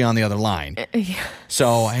he's actually on the other line.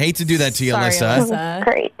 So I hate to do that to you, Sorry, Alyssa.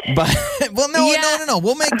 Great. But, no.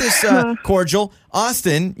 We'll make this cordial.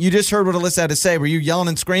 Austin, you just heard what Alyssa had to say. Were you yelling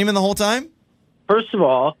and screaming the whole time? First of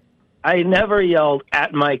all, I never yelled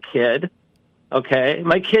at my kid, okay?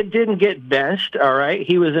 My kid didn't get benched, all right?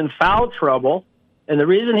 He was in foul trouble, and the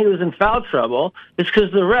reason he was in foul trouble is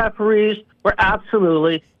because the referees were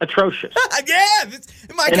absolutely atrocious. That's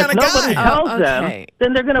my and kind if of nobody guy. tells them,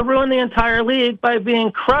 then they're going to ruin the entire league by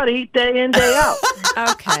being cruddy day in, day out.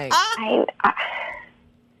 Okay.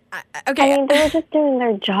 Okay. They were just doing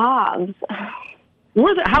their jobs.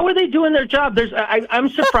 How are they doing their job? I'm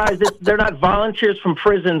surprised that they're not volunteers from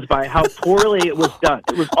prisons by how poorly it was done.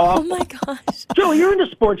 It was awful. Oh, my gosh. Joe, you're into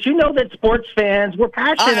sports. You know that sports fans, we're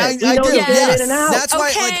passionate. I know do. they get in and out. That's why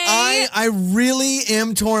I really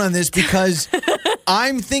am torn on this because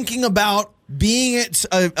I'm thinking about being at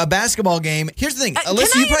a basketball game. Here's the thing.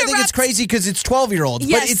 Alyssa, you probably think it's crazy because it's 12-year-olds,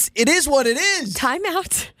 but it is what it is. Time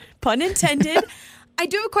out. Pun intended. I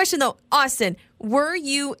do have a question, though. Austin, were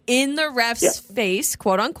you in the ref's face,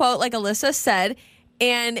 quote unquote, like Alyssa said?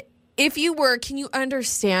 And if you were, can you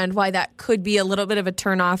understand why that could be a little bit of a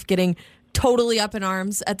turnoff, getting totally up in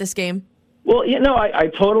arms at this game? Well, I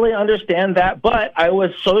totally understand that, but I was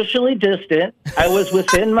socially distant. I was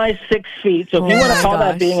within my 6 feet. So if you want to call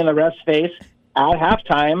that being in the ref's face at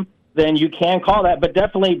halftime, then you can call that. But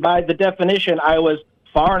definitely by the definition, I was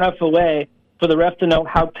far enough away for the ref to know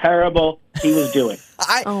how terrible he was doing.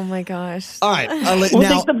 Oh my gosh! All right, well,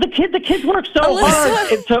 now the kids work so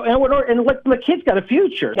hard, and the kid's got a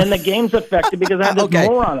future, and the game's affected because I have this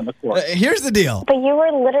moron on the court. Here's the deal. But you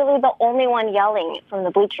were literally the only one yelling from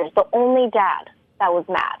the bleachers, the only dad. that was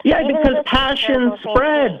mad. Yeah, Even because if passion the same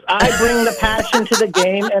spreads. thing. I bring the passion to the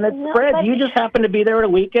game, and it spreads. but- You just happened to be there at a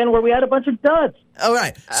weekend where we had a bunch of duds. All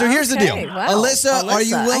right. So here's the deal. Okay, wow. Alyssa, are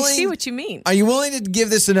you willing? I see what you mean. Are you willing to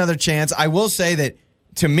give this another chance? I will say that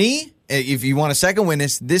to me, if you want a second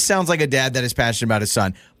witness, this sounds like a dad that is passionate about his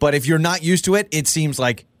son. But if you're not used to it, it seems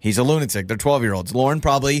like he's a lunatic. They're 12-year-olds. Lauren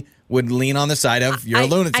probably would lean on the side of you're a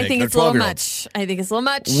lunatic. I think They're it's a little 12-year-olds. much. I think it's a little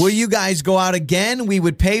much. Will you guys go out again? We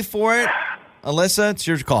would pay for it. Alyssa, it's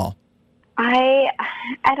your call. I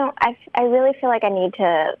really feel like I need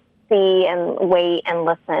to see and wait and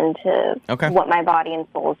listen to what my body and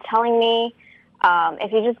soul is telling me.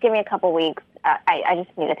 If you just give me a couple weeks, I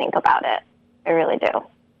just need to think about it. I really do.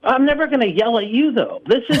 I'm never going to yell at you, though.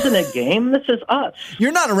 This isn't a game. This is us.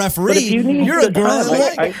 You're not a referee. But if you need You're a the girl.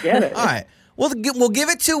 time, I get it. All right. We'll give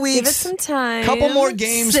it 2 weeks. Give it some time. Couple more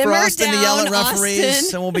games Simmer for Austin to yell at down, referees,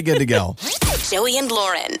 Austin. and we'll be good to go. Joey and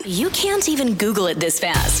Lauren. You can't even Google it this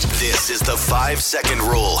fast. This is the 5-second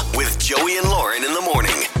rule with Joey and Lauren in the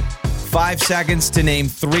morning. 5 seconds to name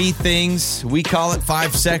 3 things. We call it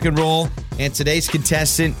 5-second rule. And today's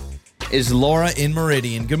contestant is Laura in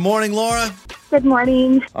Meridian. Good morning, Laura. Good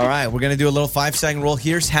morning. All right, we're going to do a little 5-second rule.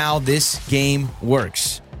 Here's how this game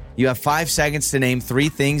works. You have 5 seconds to name 3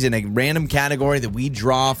 things in a random category that we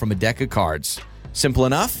draw from a deck of cards. Simple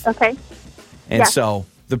enough? Okay. And so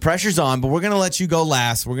the pressure's on, but we're going to let you go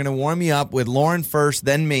last. We're going to warm you up with Lauren first,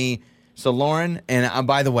 then me. So Lauren, and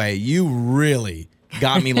by the way, you really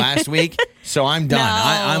got me last week, so I'm done.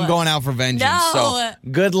 No. I'm going out for vengeance. No. So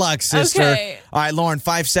good luck, sister. Okay. All right, Lauren,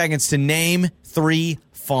 5 seconds to name 3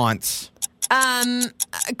 fonts.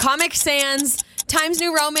 Comic Sans, Times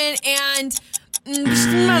New Roman, and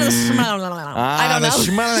I don't know.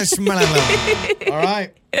 All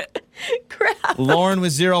right. Crap. Lauren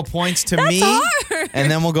with 0 points to me. hard. And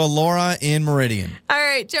then we'll go Laura in Meridian. All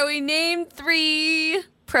right, Joey, name 3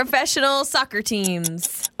 professional soccer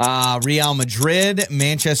teams. Real Madrid,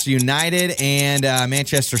 Manchester United, and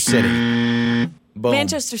Manchester City. Boom.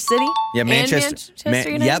 Manchester City? Yeah, And Manchester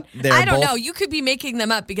United? Yep, they're I don't both. know. You could be making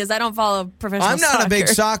them up because I don't follow professional I'm not soccer. a big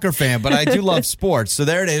soccer fan, but I do love sports. So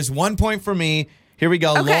there it is. 1 point for me. Here we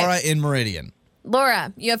go. Okay. Laura in Meridian.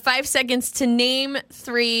 Laura, you have 5 seconds to name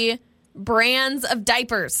 3 brands of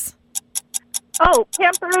diapers. Oh,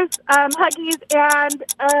 Pampers, Huggies, and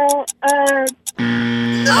Oh,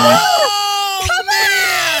 Come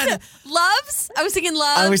man! on! Loves? I was thinking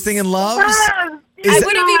Loves. I was thinking Loves. Is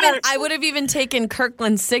I would have even taken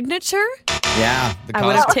Kirkland's Signature. Yeah. I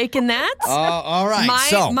would have taken that. All right.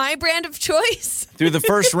 My brand of choice. Through the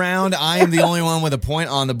first round, I am the only one with a point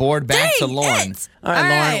on the board. Back to Dang Lauren. it. All right, All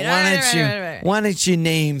Lauren. right, Why don't you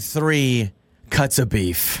name 3 cuts of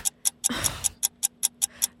beef?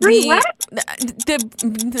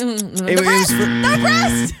 The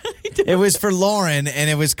breast. It was for Lauren, and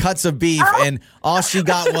it was cuts of beef, and all she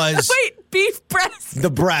got was Wait, beef breast. the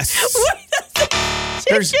breasts. Wait, that's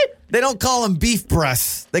There's- chicken. They don't call them beef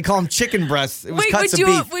breasts. They call them chicken breasts. It was Wait, cuts would of you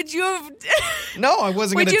beef. have, would you have No, I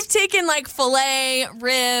wasn't would going you have taken like fillet,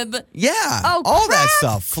 rib? Yeah, Oh, all crap, that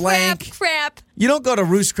stuff. Flank. Crap. You don't go to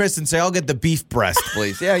Roost Chris and say, I'll get the beef breast,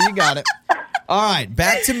 please. Yeah, you got it. All right,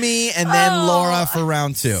 back to me and then Laura for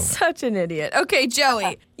round 2. Such an idiot. Okay,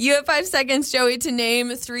 Joey, you have 5 seconds, Joey, to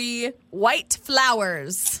name 3 white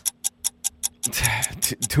flowers.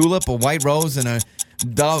 Tulip, a white rose, and a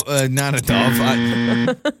dove. Not a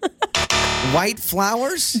dove. White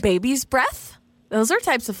flowers? Baby's breath. Those are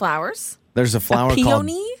types of flowers. There's a flower called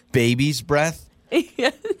peony? baby's breath.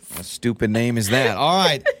 Yes. What stupid name is that? All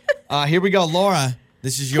right, here we go. Laura,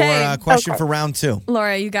 this is your Okay. question for round 2.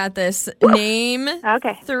 Laura, you got this. Name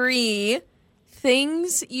Okay. 3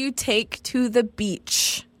 things you take to the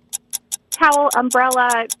beach. towel,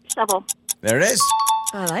 umbrella, shovel. There it is.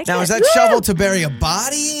 I like Now, it. is that shovel to bury a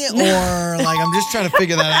body, or like I'm just trying to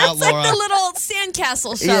figure that out, It's like Laura? the little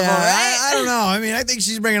sandcastle shovel, Yeah, right? I don't know. I mean, I think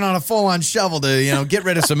she's bringing on a full-on shovel to, get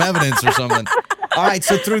rid of some evidence or something. All right,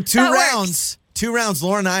 so through That works. 2 rounds,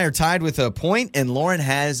 Lauren and I are tied with a point, and Lauren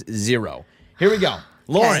has 0. Here we go.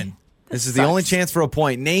 Lauren, this is the only chance for a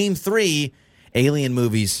point. Name 3 alien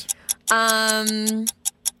movies.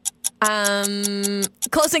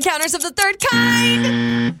 Close Encounters of the Third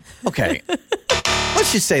Kind. Okay.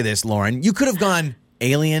 Let's just say this, Lauren. You could have gone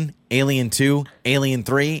Alien, Alien 2, Alien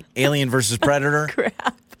 3, Alien versus Predator.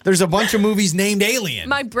 Crap. There's a bunch of movies named Alien.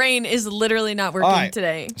 My brain is literally not working All right.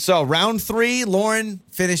 today. So round 3, Lauren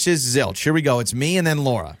finishes zilch. Here we go. It's me and then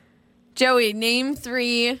Laura. Joey, name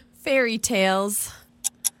 3 fairy tales.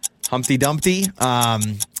 Humpty Dumpty,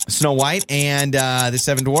 Snow White, and the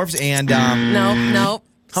Seven Dwarfs, and No.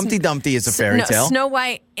 Humpty Dumpty is a fairy tale. Snow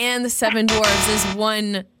White and the Seven Dwarfs is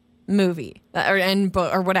one movie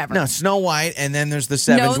or whatever. No, Snow White, and then there's the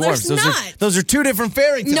Seven No, Dwarfs. there's not. Those are two different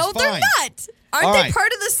fairy tales. No, they're Fine. not. Aren't All they right.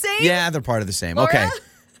 part of the same? Yeah, they're part of the same. Laura? Okay.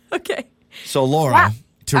 Okay. So, Laura,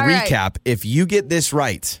 to All right. recap, if you get this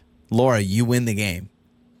right, Laura, you win the game.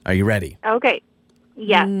 Are you ready? Okay.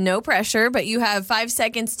 Yeah. No pressure, but you have 5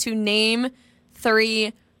 seconds to name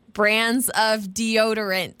 3 brands of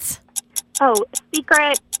deodorant. Oh,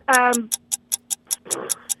 Secret.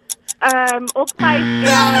 Old Spice.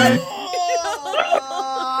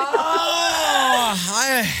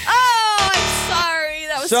 I'm sorry.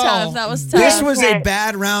 That was tough. That was tough. This was a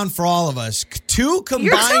bad round for all of us. 2 You're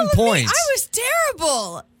combined telling me points. I was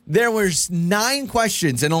terrible. There was 9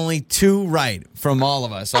 questions and only 2 right from all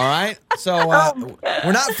of us, all right? So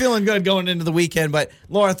we're not feeling good going into the weekend, but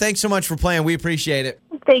Laura, thanks so much for playing. We appreciate it.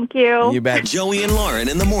 Thank you. You bet. Joey and Lauren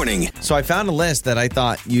in the morning. So I found a list that I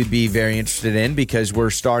thought you'd be very interested in because we're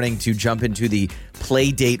starting to jump into the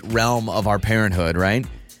Playdate realm of our parenthood, right?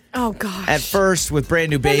 Oh, gosh. At first, with brand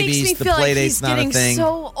new that babies, makes me the feel like Playdate's he's not a getting thing.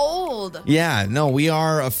 so old. Yeah, no, we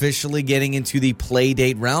are officially getting into the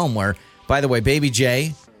Playdate realm where, by the way, baby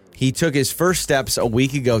Jay, he took his first steps a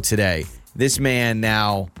week ago today. This man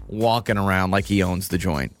now walking around like he owns the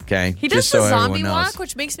joint, okay? He does Just so the zombie everyone knows. walk,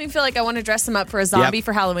 which makes me feel like I want to dress him up for a zombie Yep.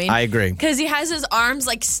 for Halloween. I agree. Because he has his arms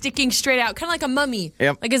like sticking straight out, kind of like a mummy.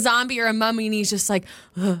 Yep. Like a zombie or a mummy, and he's just like,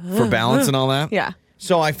 For balance and all that? yeah.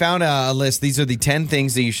 So I found a list. These are the 10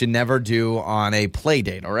 things that you should never do on a play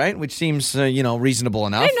date, all right? Which seems, reasonable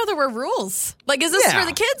enough. I didn't know there were rules. Like, is this Yeah. for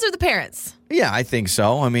the kids or the parents? Yeah, I think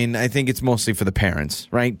so. I mean, I think it's mostly for the parents,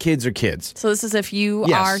 right? Kids are kids. So this is if you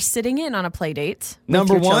Yes. are sitting in on a play date with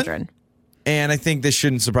Number your 1, children. and I think this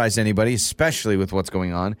shouldn't surprise anybody, especially with what's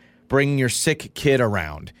going on, bringing your sick kid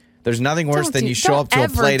around. There's nothing worse than you show up to a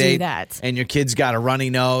ever play do date that. and your kid's got a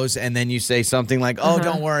runny nose, and then you say something like, oh,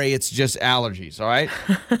 don't worry, it's just allergies, all right?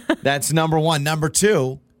 That's number 1. Number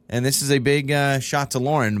 2, and this is a big shot to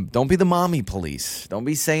Lauren, don't be the mommy police. Don't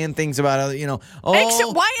be saying things about other,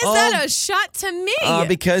 Why is that a shot to me?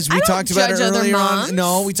 Because we I don't talked about it judge other earlier moms. on.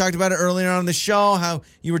 No, we talked about it earlier on in the show, how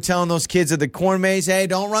you were telling those kids at the corn maze, hey,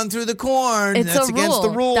 don't run through the corn. It's That's a against rule. the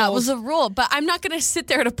rules. That was a rule. But I'm not going to sit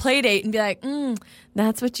there at a play date and be like,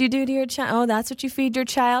 that's what you do to your child. Oh, that's what you feed your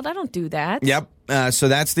child. I don't do that. Yep. So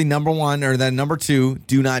that's the number 1, or the number 2,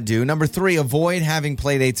 do not do. Number 3, avoid having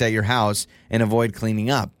play dates at your house and avoid cleaning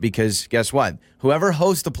up. Because guess what? Whoever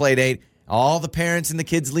hosts the play date, all the parents and the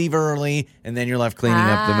kids leave early, and then you're left cleaning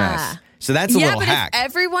up the mess. So that's a Yeah, little but hack. if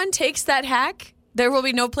everyone takes that hack, there will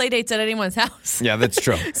be no play dates at anyone's house. Yeah, that's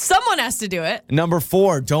true. Someone has to do it. Number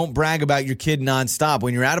 4, don't brag about your kid nonstop.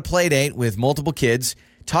 When you're at a play date with multiple kids,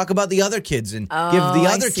 talk about the other kids and give the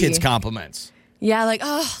I other see. kids compliments. Yeah, like,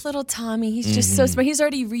 oh, little Tommy, he's just so smart. He's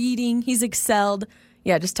already reading. He's excelled.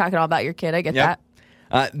 Yeah, just talking all about your kid. I get Yep.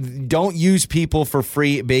 that. Don't use people for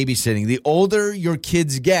free babysitting. The older your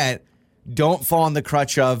kids get, don't fall on the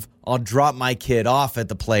crutch of, I'll drop my kid off at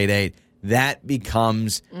the play date. That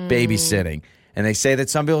becomes babysitting. And they say that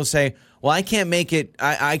some people say, well, I can't make it.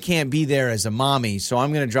 I can't be there as a mommy, so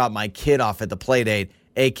I'm going to drop my kid off at the play date,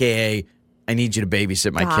 a.k.a. I need you to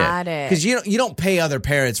babysit my Got kid. it. Because you don't pay other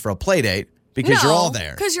parents for a play date because you're all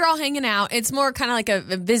there. Because you're all hanging out. It's more kind of like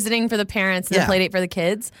a visiting for the parents and Yeah. a play date for the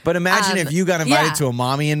kids. But imagine if you got invited yeah. to a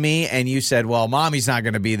mommy and me and you said, well, mommy's not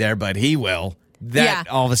going to be there, but he will. That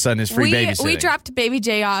all of a sudden is free babysitting. We dropped Baby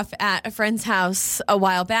Jay off at a friend's house a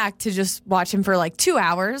while back to just watch him for like 2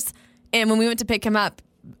 hours. And when we went to pick him up,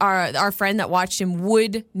 our friend that watched him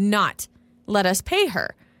would not let us pay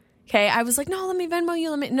her. Okay, I was like, no, let me Venmo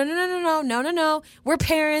you. No. We're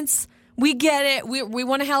parents. We get it. We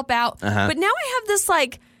want to help out. But now I have this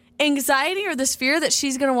like anxiety or this fear that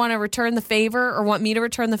she's going to want to return the favor or want me to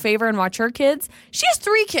return the favor and watch her kids. She has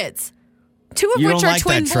 3 kids, 2 of You which don't are like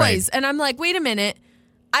twin that trade. boys. And I'm like, wait a minute.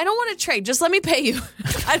 I don't want to trade. Just let me pay you.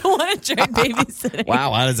 I don't want to trade babysitting.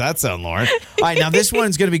 Wow, how does that sound, Lauren? All right, now this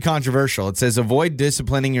one's going to be controversial. It says avoid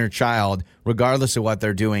disciplining your child regardless of what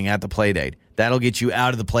they're doing at the play date. That'll get you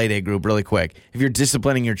out of the play date group really quick. If you're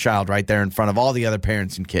disciplining your child right there in front of all the other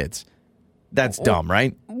parents and kids. That's dumb,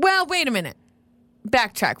 right? Well, wait a minute.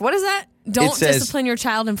 Backtrack. What is that? Don't says- discipline your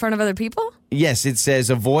child in front of other people? Yes, it says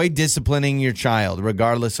avoid disciplining your child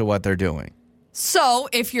regardless of what they're doing. So,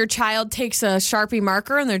 if your child takes a Sharpie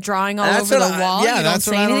marker and they're drawing all That's over what the wall, yeah, you that's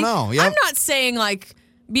don't what say I don't anything? know. Yep. I'm not saying like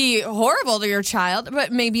be horrible to your child,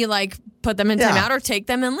 but maybe like put them in timeout or take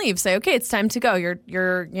them and leave. Say, okay, it's time to go.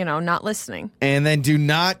 You're not listening. And then do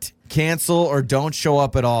not cancel or don't show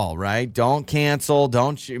up at all, right? Don't cancel.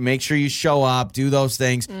 Make sure you show up. Do those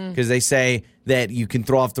things because they say that you can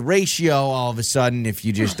throw off the ratio all of a sudden if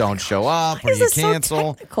you just don't show up or you cancel.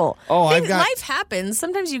 So technical? Life happens.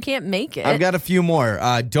 Sometimes you can't make it. I've got a few more.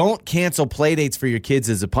 Don't cancel play dates for your kids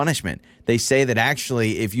as a punishment. They say that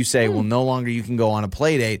actually if you say, well, no longer you can go on a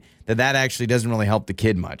play date, that actually doesn't really help the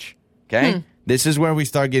kid much. Okay? This is where we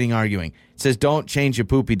start getting arguing. It says don't change a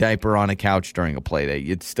poopy diaper on a couch during a play date.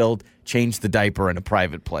 You'd still change the diaper in a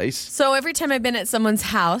private place. So every time I've been at someone's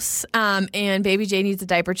house and baby J needs a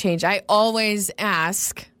diaper change, I always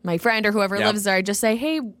ask my friend or whoever lives there, I just say,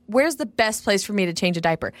 hey, where's the best place for me to change a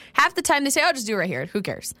diaper? Half the time they say, oh, just do it right here. Who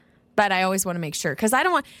cares? But I always want to make sure because I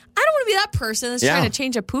don't want to be that person that's trying to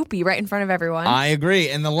change a poopy right in front of everyone. I agree.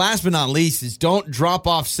 And the last but not least is don't drop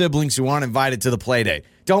off siblings who aren't invited to the play date.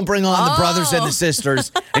 Don't bring on the brothers and the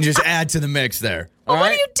sisters and just add to the mix there. Well,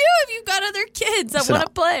 what do you do if you've got other kids that want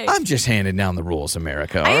to play? I'm just handing down the rules,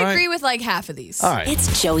 America. I agree with like half of these. All right.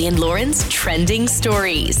 It's Joey and Lauren's Trending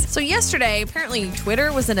Stories. So yesterday, apparently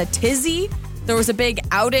Twitter was in a tizzy. There was a big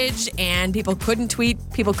outage and people couldn't tweet.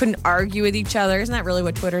 People couldn't argue with each other. Isn't that really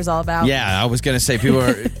what Twitter's all about? Yeah, I was going to say people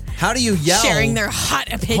are... How do you yell? Sharing their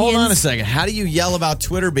hot opinions. Hold on a second. How do you yell about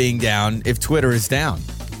Twitter being down if Twitter is down?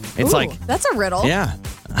 It's that's a riddle. Yeah.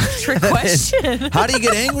 Trick question. How do you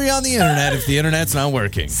get angry on the internet if the internet's not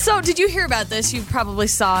working? So did you hear about this? You probably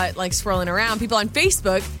saw it like swirling around. People on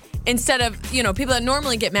Facebook, instead of, people that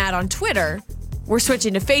normally get mad on Twitter, were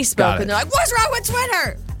switching to Facebook and they're like, what's wrong with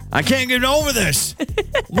Twitter? I can't get over this.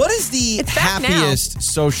 What is the happiest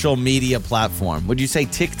social media platform? Would you say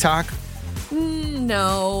TikTok?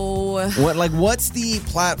 No. What's the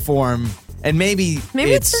platform? And maybe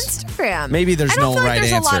it's Instagram. Maybe there's no right answer.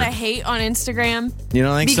 There's a lot of hate on Instagram. You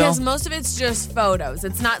don't think so? Because most of it's just photos.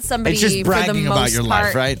 It's not somebody It's just bragging for the most about your part.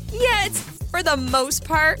 life, right? Yeah, it's for the most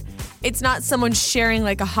part. It's not someone sharing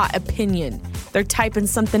like a hot opinion. They're typing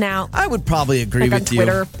something out. I would probably agree like with on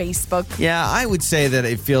Twitter or Facebook. Yeah, I would say that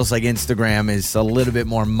it feels like Instagram is a little bit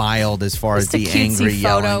more mild as far as the angry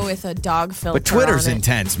yelling. Photo with a dog filter. But Twitter's on it.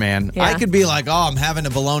 intense, man. Yeah. I could be like, I'm having a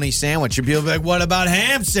bologna sandwich. And people be like, what about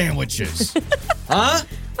ham sandwiches? Huh?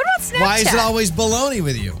 What about Snapchat? Why is it always bologna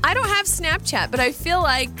with you? I don't have Snapchat, but I feel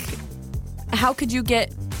like, how could you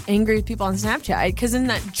get angry with people on Snapchat? Because isn't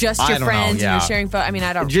that just your friends and you're sharing photos? I mean,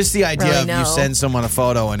 I don't Just the idea really of know. you send someone a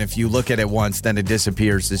photo and if you look at it once, then it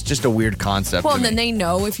disappears. It's just a weird concept. Well, to and me. then they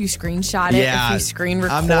know if you screenshot it, if you screen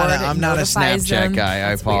record I'm not a notifies Snapchat them. guy.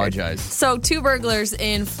 That's I apologize. weird. So 2 burglars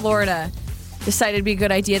in Florida decided it'd be a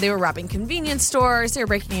good idea. They were robbing convenience stores. They were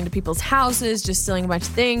breaking into people's houses, just stealing a bunch of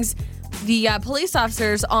things. The police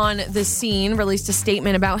officers on the scene released a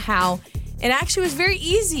statement about how it actually was very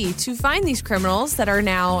easy to find these criminals that are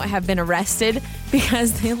now have been arrested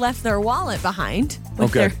because they left their wallet behind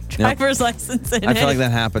with their driver's license in it. I feel like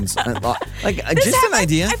that happens. Just an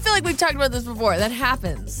idea. I feel like we've talked about this before. That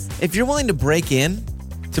happens. If you're willing to break in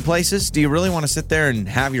to places, do you really want to sit there and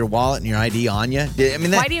have your wallet and your ID on you? I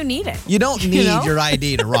mean, why do you need it? You don't need your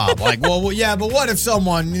ID to rob. Well, yeah, but what if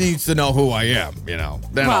someone needs to know who I am? Then I'll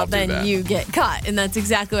do that. You get caught, and that's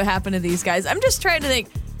exactly what happened to these guys. I'm just trying to think,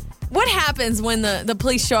 what happens when the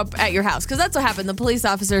police show up at your house? Because that's what happened. The police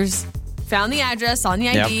officers found the address on the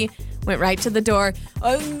ID, went right to the door.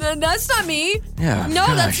 That's not me. Yeah,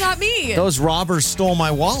 no, that's not me. Those robbers stole my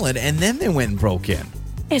wallet, and then they went and broke in.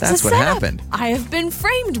 That's what happened. I have been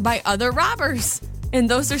framed by other robbers. And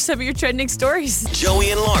those are some of your trending stories.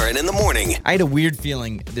 Joey and Lauren in the morning. I had a weird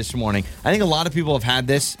feeling this morning. I think a lot of people have had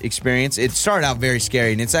this experience. It started out very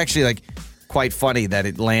scary, and it's actually quite funny that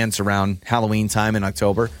it lands around Halloween time in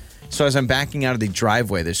October. So as I'm backing out of the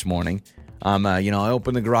driveway this morning, I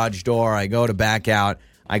open the garage door, I go to back out,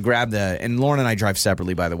 I grab and Lauren and I drive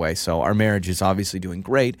separately, by the way, so our marriage is obviously doing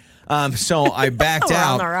great. So I backed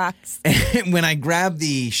out. On the rocks. And when I grab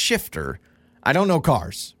the shifter, I don't know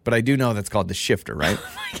cars, but I do know that's called the shifter, right?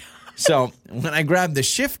 Oh my God. So when I grabbed the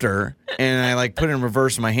shifter and I put it in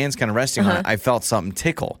reverse and my hand's kind of resting on it, I felt something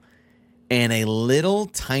tickle. And a little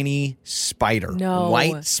tiny spider,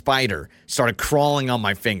 white spider, started crawling on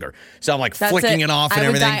my finger. So I'm flicking it off and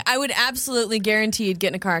everything. I would absolutely guarantee you'd get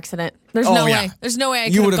in a car accident. There's no way. There's no way I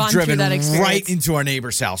could have gone through that experience. You would have driven right into our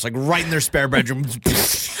neighbor's house, right in their spare bedroom.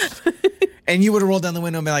 And you would have rolled down the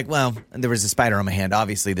window and be like, well, there was a spider on my hand.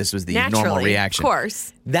 Obviously, this was the normal reaction. Of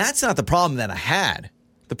course. That's not the problem that I had.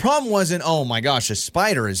 The problem wasn't, oh my gosh, a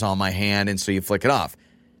spider is on my hand, and so you flick it off.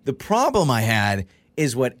 The problem I had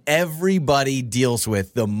is what everybody deals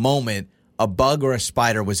with the moment a bug or a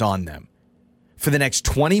spider was on them. For the next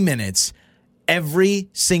 20 minutes, every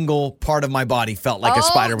single part of my body felt like a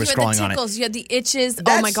spider was crawling on it. You had the itches.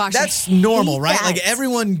 That's, my gosh. That's normal, right? That. Like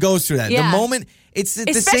everyone goes through that. Yeah. The moment it's the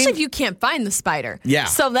especially same. if you can't find the spider. Yeah.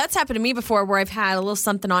 So that's happened to me before where I've had a little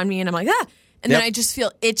something on me and I'm like, and then I just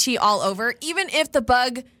feel itchy all over. Even if the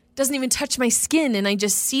bug doesn't even touch my skin and I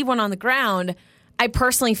just see one on the ground, I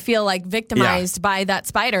personally feel like victimized by that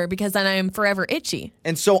spider because then I am forever itchy.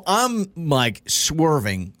 And so I'm like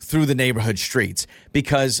swerving through the neighborhood streets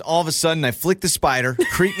because all of a sudden I flick the spider,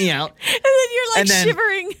 creep me out. And then you're like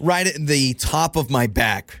shivering. Right at the top of my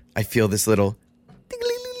back, I feel this little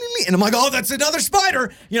and I'm like, oh, that's another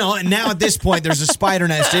spider. And now at this point, there's a spider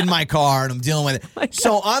nest in my car and I'm dealing with it.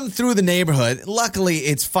 So I'm through the neighborhood. Luckily,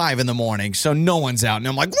 it's 5 a.m, so no one's out. And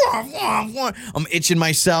I'm like, wah, wah, wah. I'm itching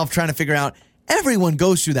myself, trying to figure out. Everyone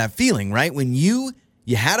goes through that feeling, right? When you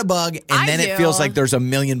had a bug and then it feels like there's a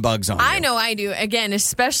million bugs on you. I know I do. Again,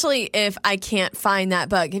 especially if I can't find that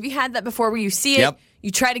bug. Have you had that before where you see it,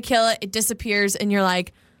 you try to kill it, it disappears, and you're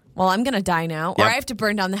like, well, I'm going to die now. Or I have to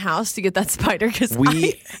burn down the house to get that spider because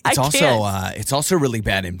it's also really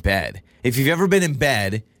bad in bed. If you've ever been in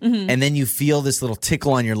bed and then you feel this little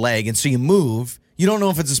tickle on your leg and so you move, you don't know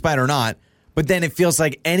if it's a spider or not. But then it feels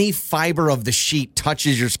like any fiber of the sheet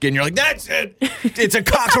touches your skin. You're like, that's it. It's a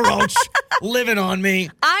cockroach living on me.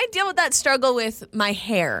 I deal with that struggle with my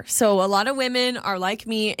hair. So a lot of women are like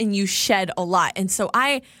me and you shed a lot. And so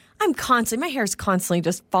I'm constantly, my hair is constantly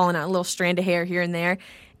just falling out, a little strand of hair here and there.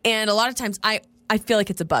 And a lot of times I feel like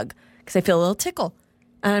it's a bug because I feel a little tickle.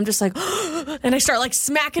 And I'm just like, and I start like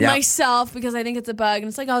smacking myself because I think it's a bug. And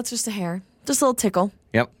it's like, oh, it's just a hair. Just a little tickle.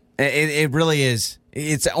 Yep. It really is.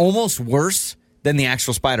 It's almost worse than the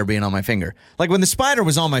actual spider being on my finger. Like when the spider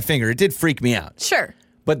was on my finger, it did freak me out. Sure.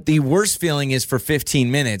 But the worst feeling is for 15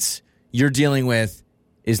 minutes, you're dealing with,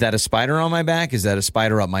 is that a spider on my back? Is that a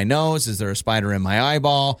spider up my nose? Is there a spider in my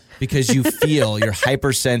eyeball? Because you feel you're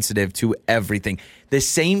hypersensitive to everything. The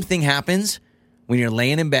same thing happens when you're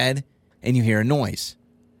laying in bed and you hear a noise.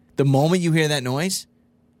 The moment you hear that noise,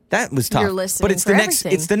 that was tough. You're listening but it's for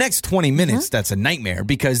it's the next 20 minutes that's a nightmare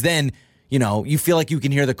because then you feel like you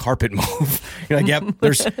can hear the carpet move. You're like, yep,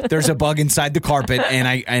 there's a bug inside the carpet, and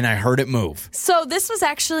I heard it move. So this was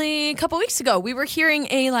actually a couple weeks ago. We were hearing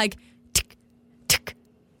a like tick, tick,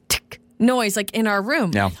 tick noise like in our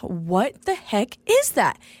room. Yeah. What the heck is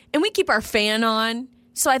that? And we keep our fan on.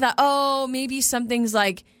 So I thought, oh, maybe something's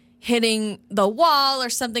like hitting the wall or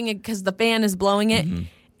something because the fan is blowing it. Mm-hmm.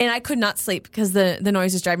 And I could not sleep because the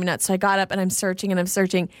noise is driving me nuts. So I got up and I'm searching.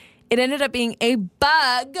 It ended up being a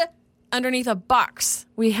bug underneath a box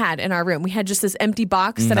we had in our room. We had just this empty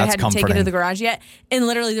box that I hadn't taken to the garage yet. And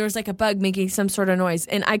literally there was like a bug making some sort of noise.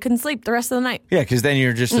 And I couldn't sleep the rest of the night. Yeah, because then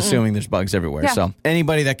you're just assuming there's bugs everywhere. Yeah. So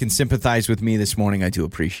anybody that can sympathize with me this morning, I do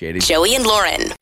appreciate it. Joey and Lauren.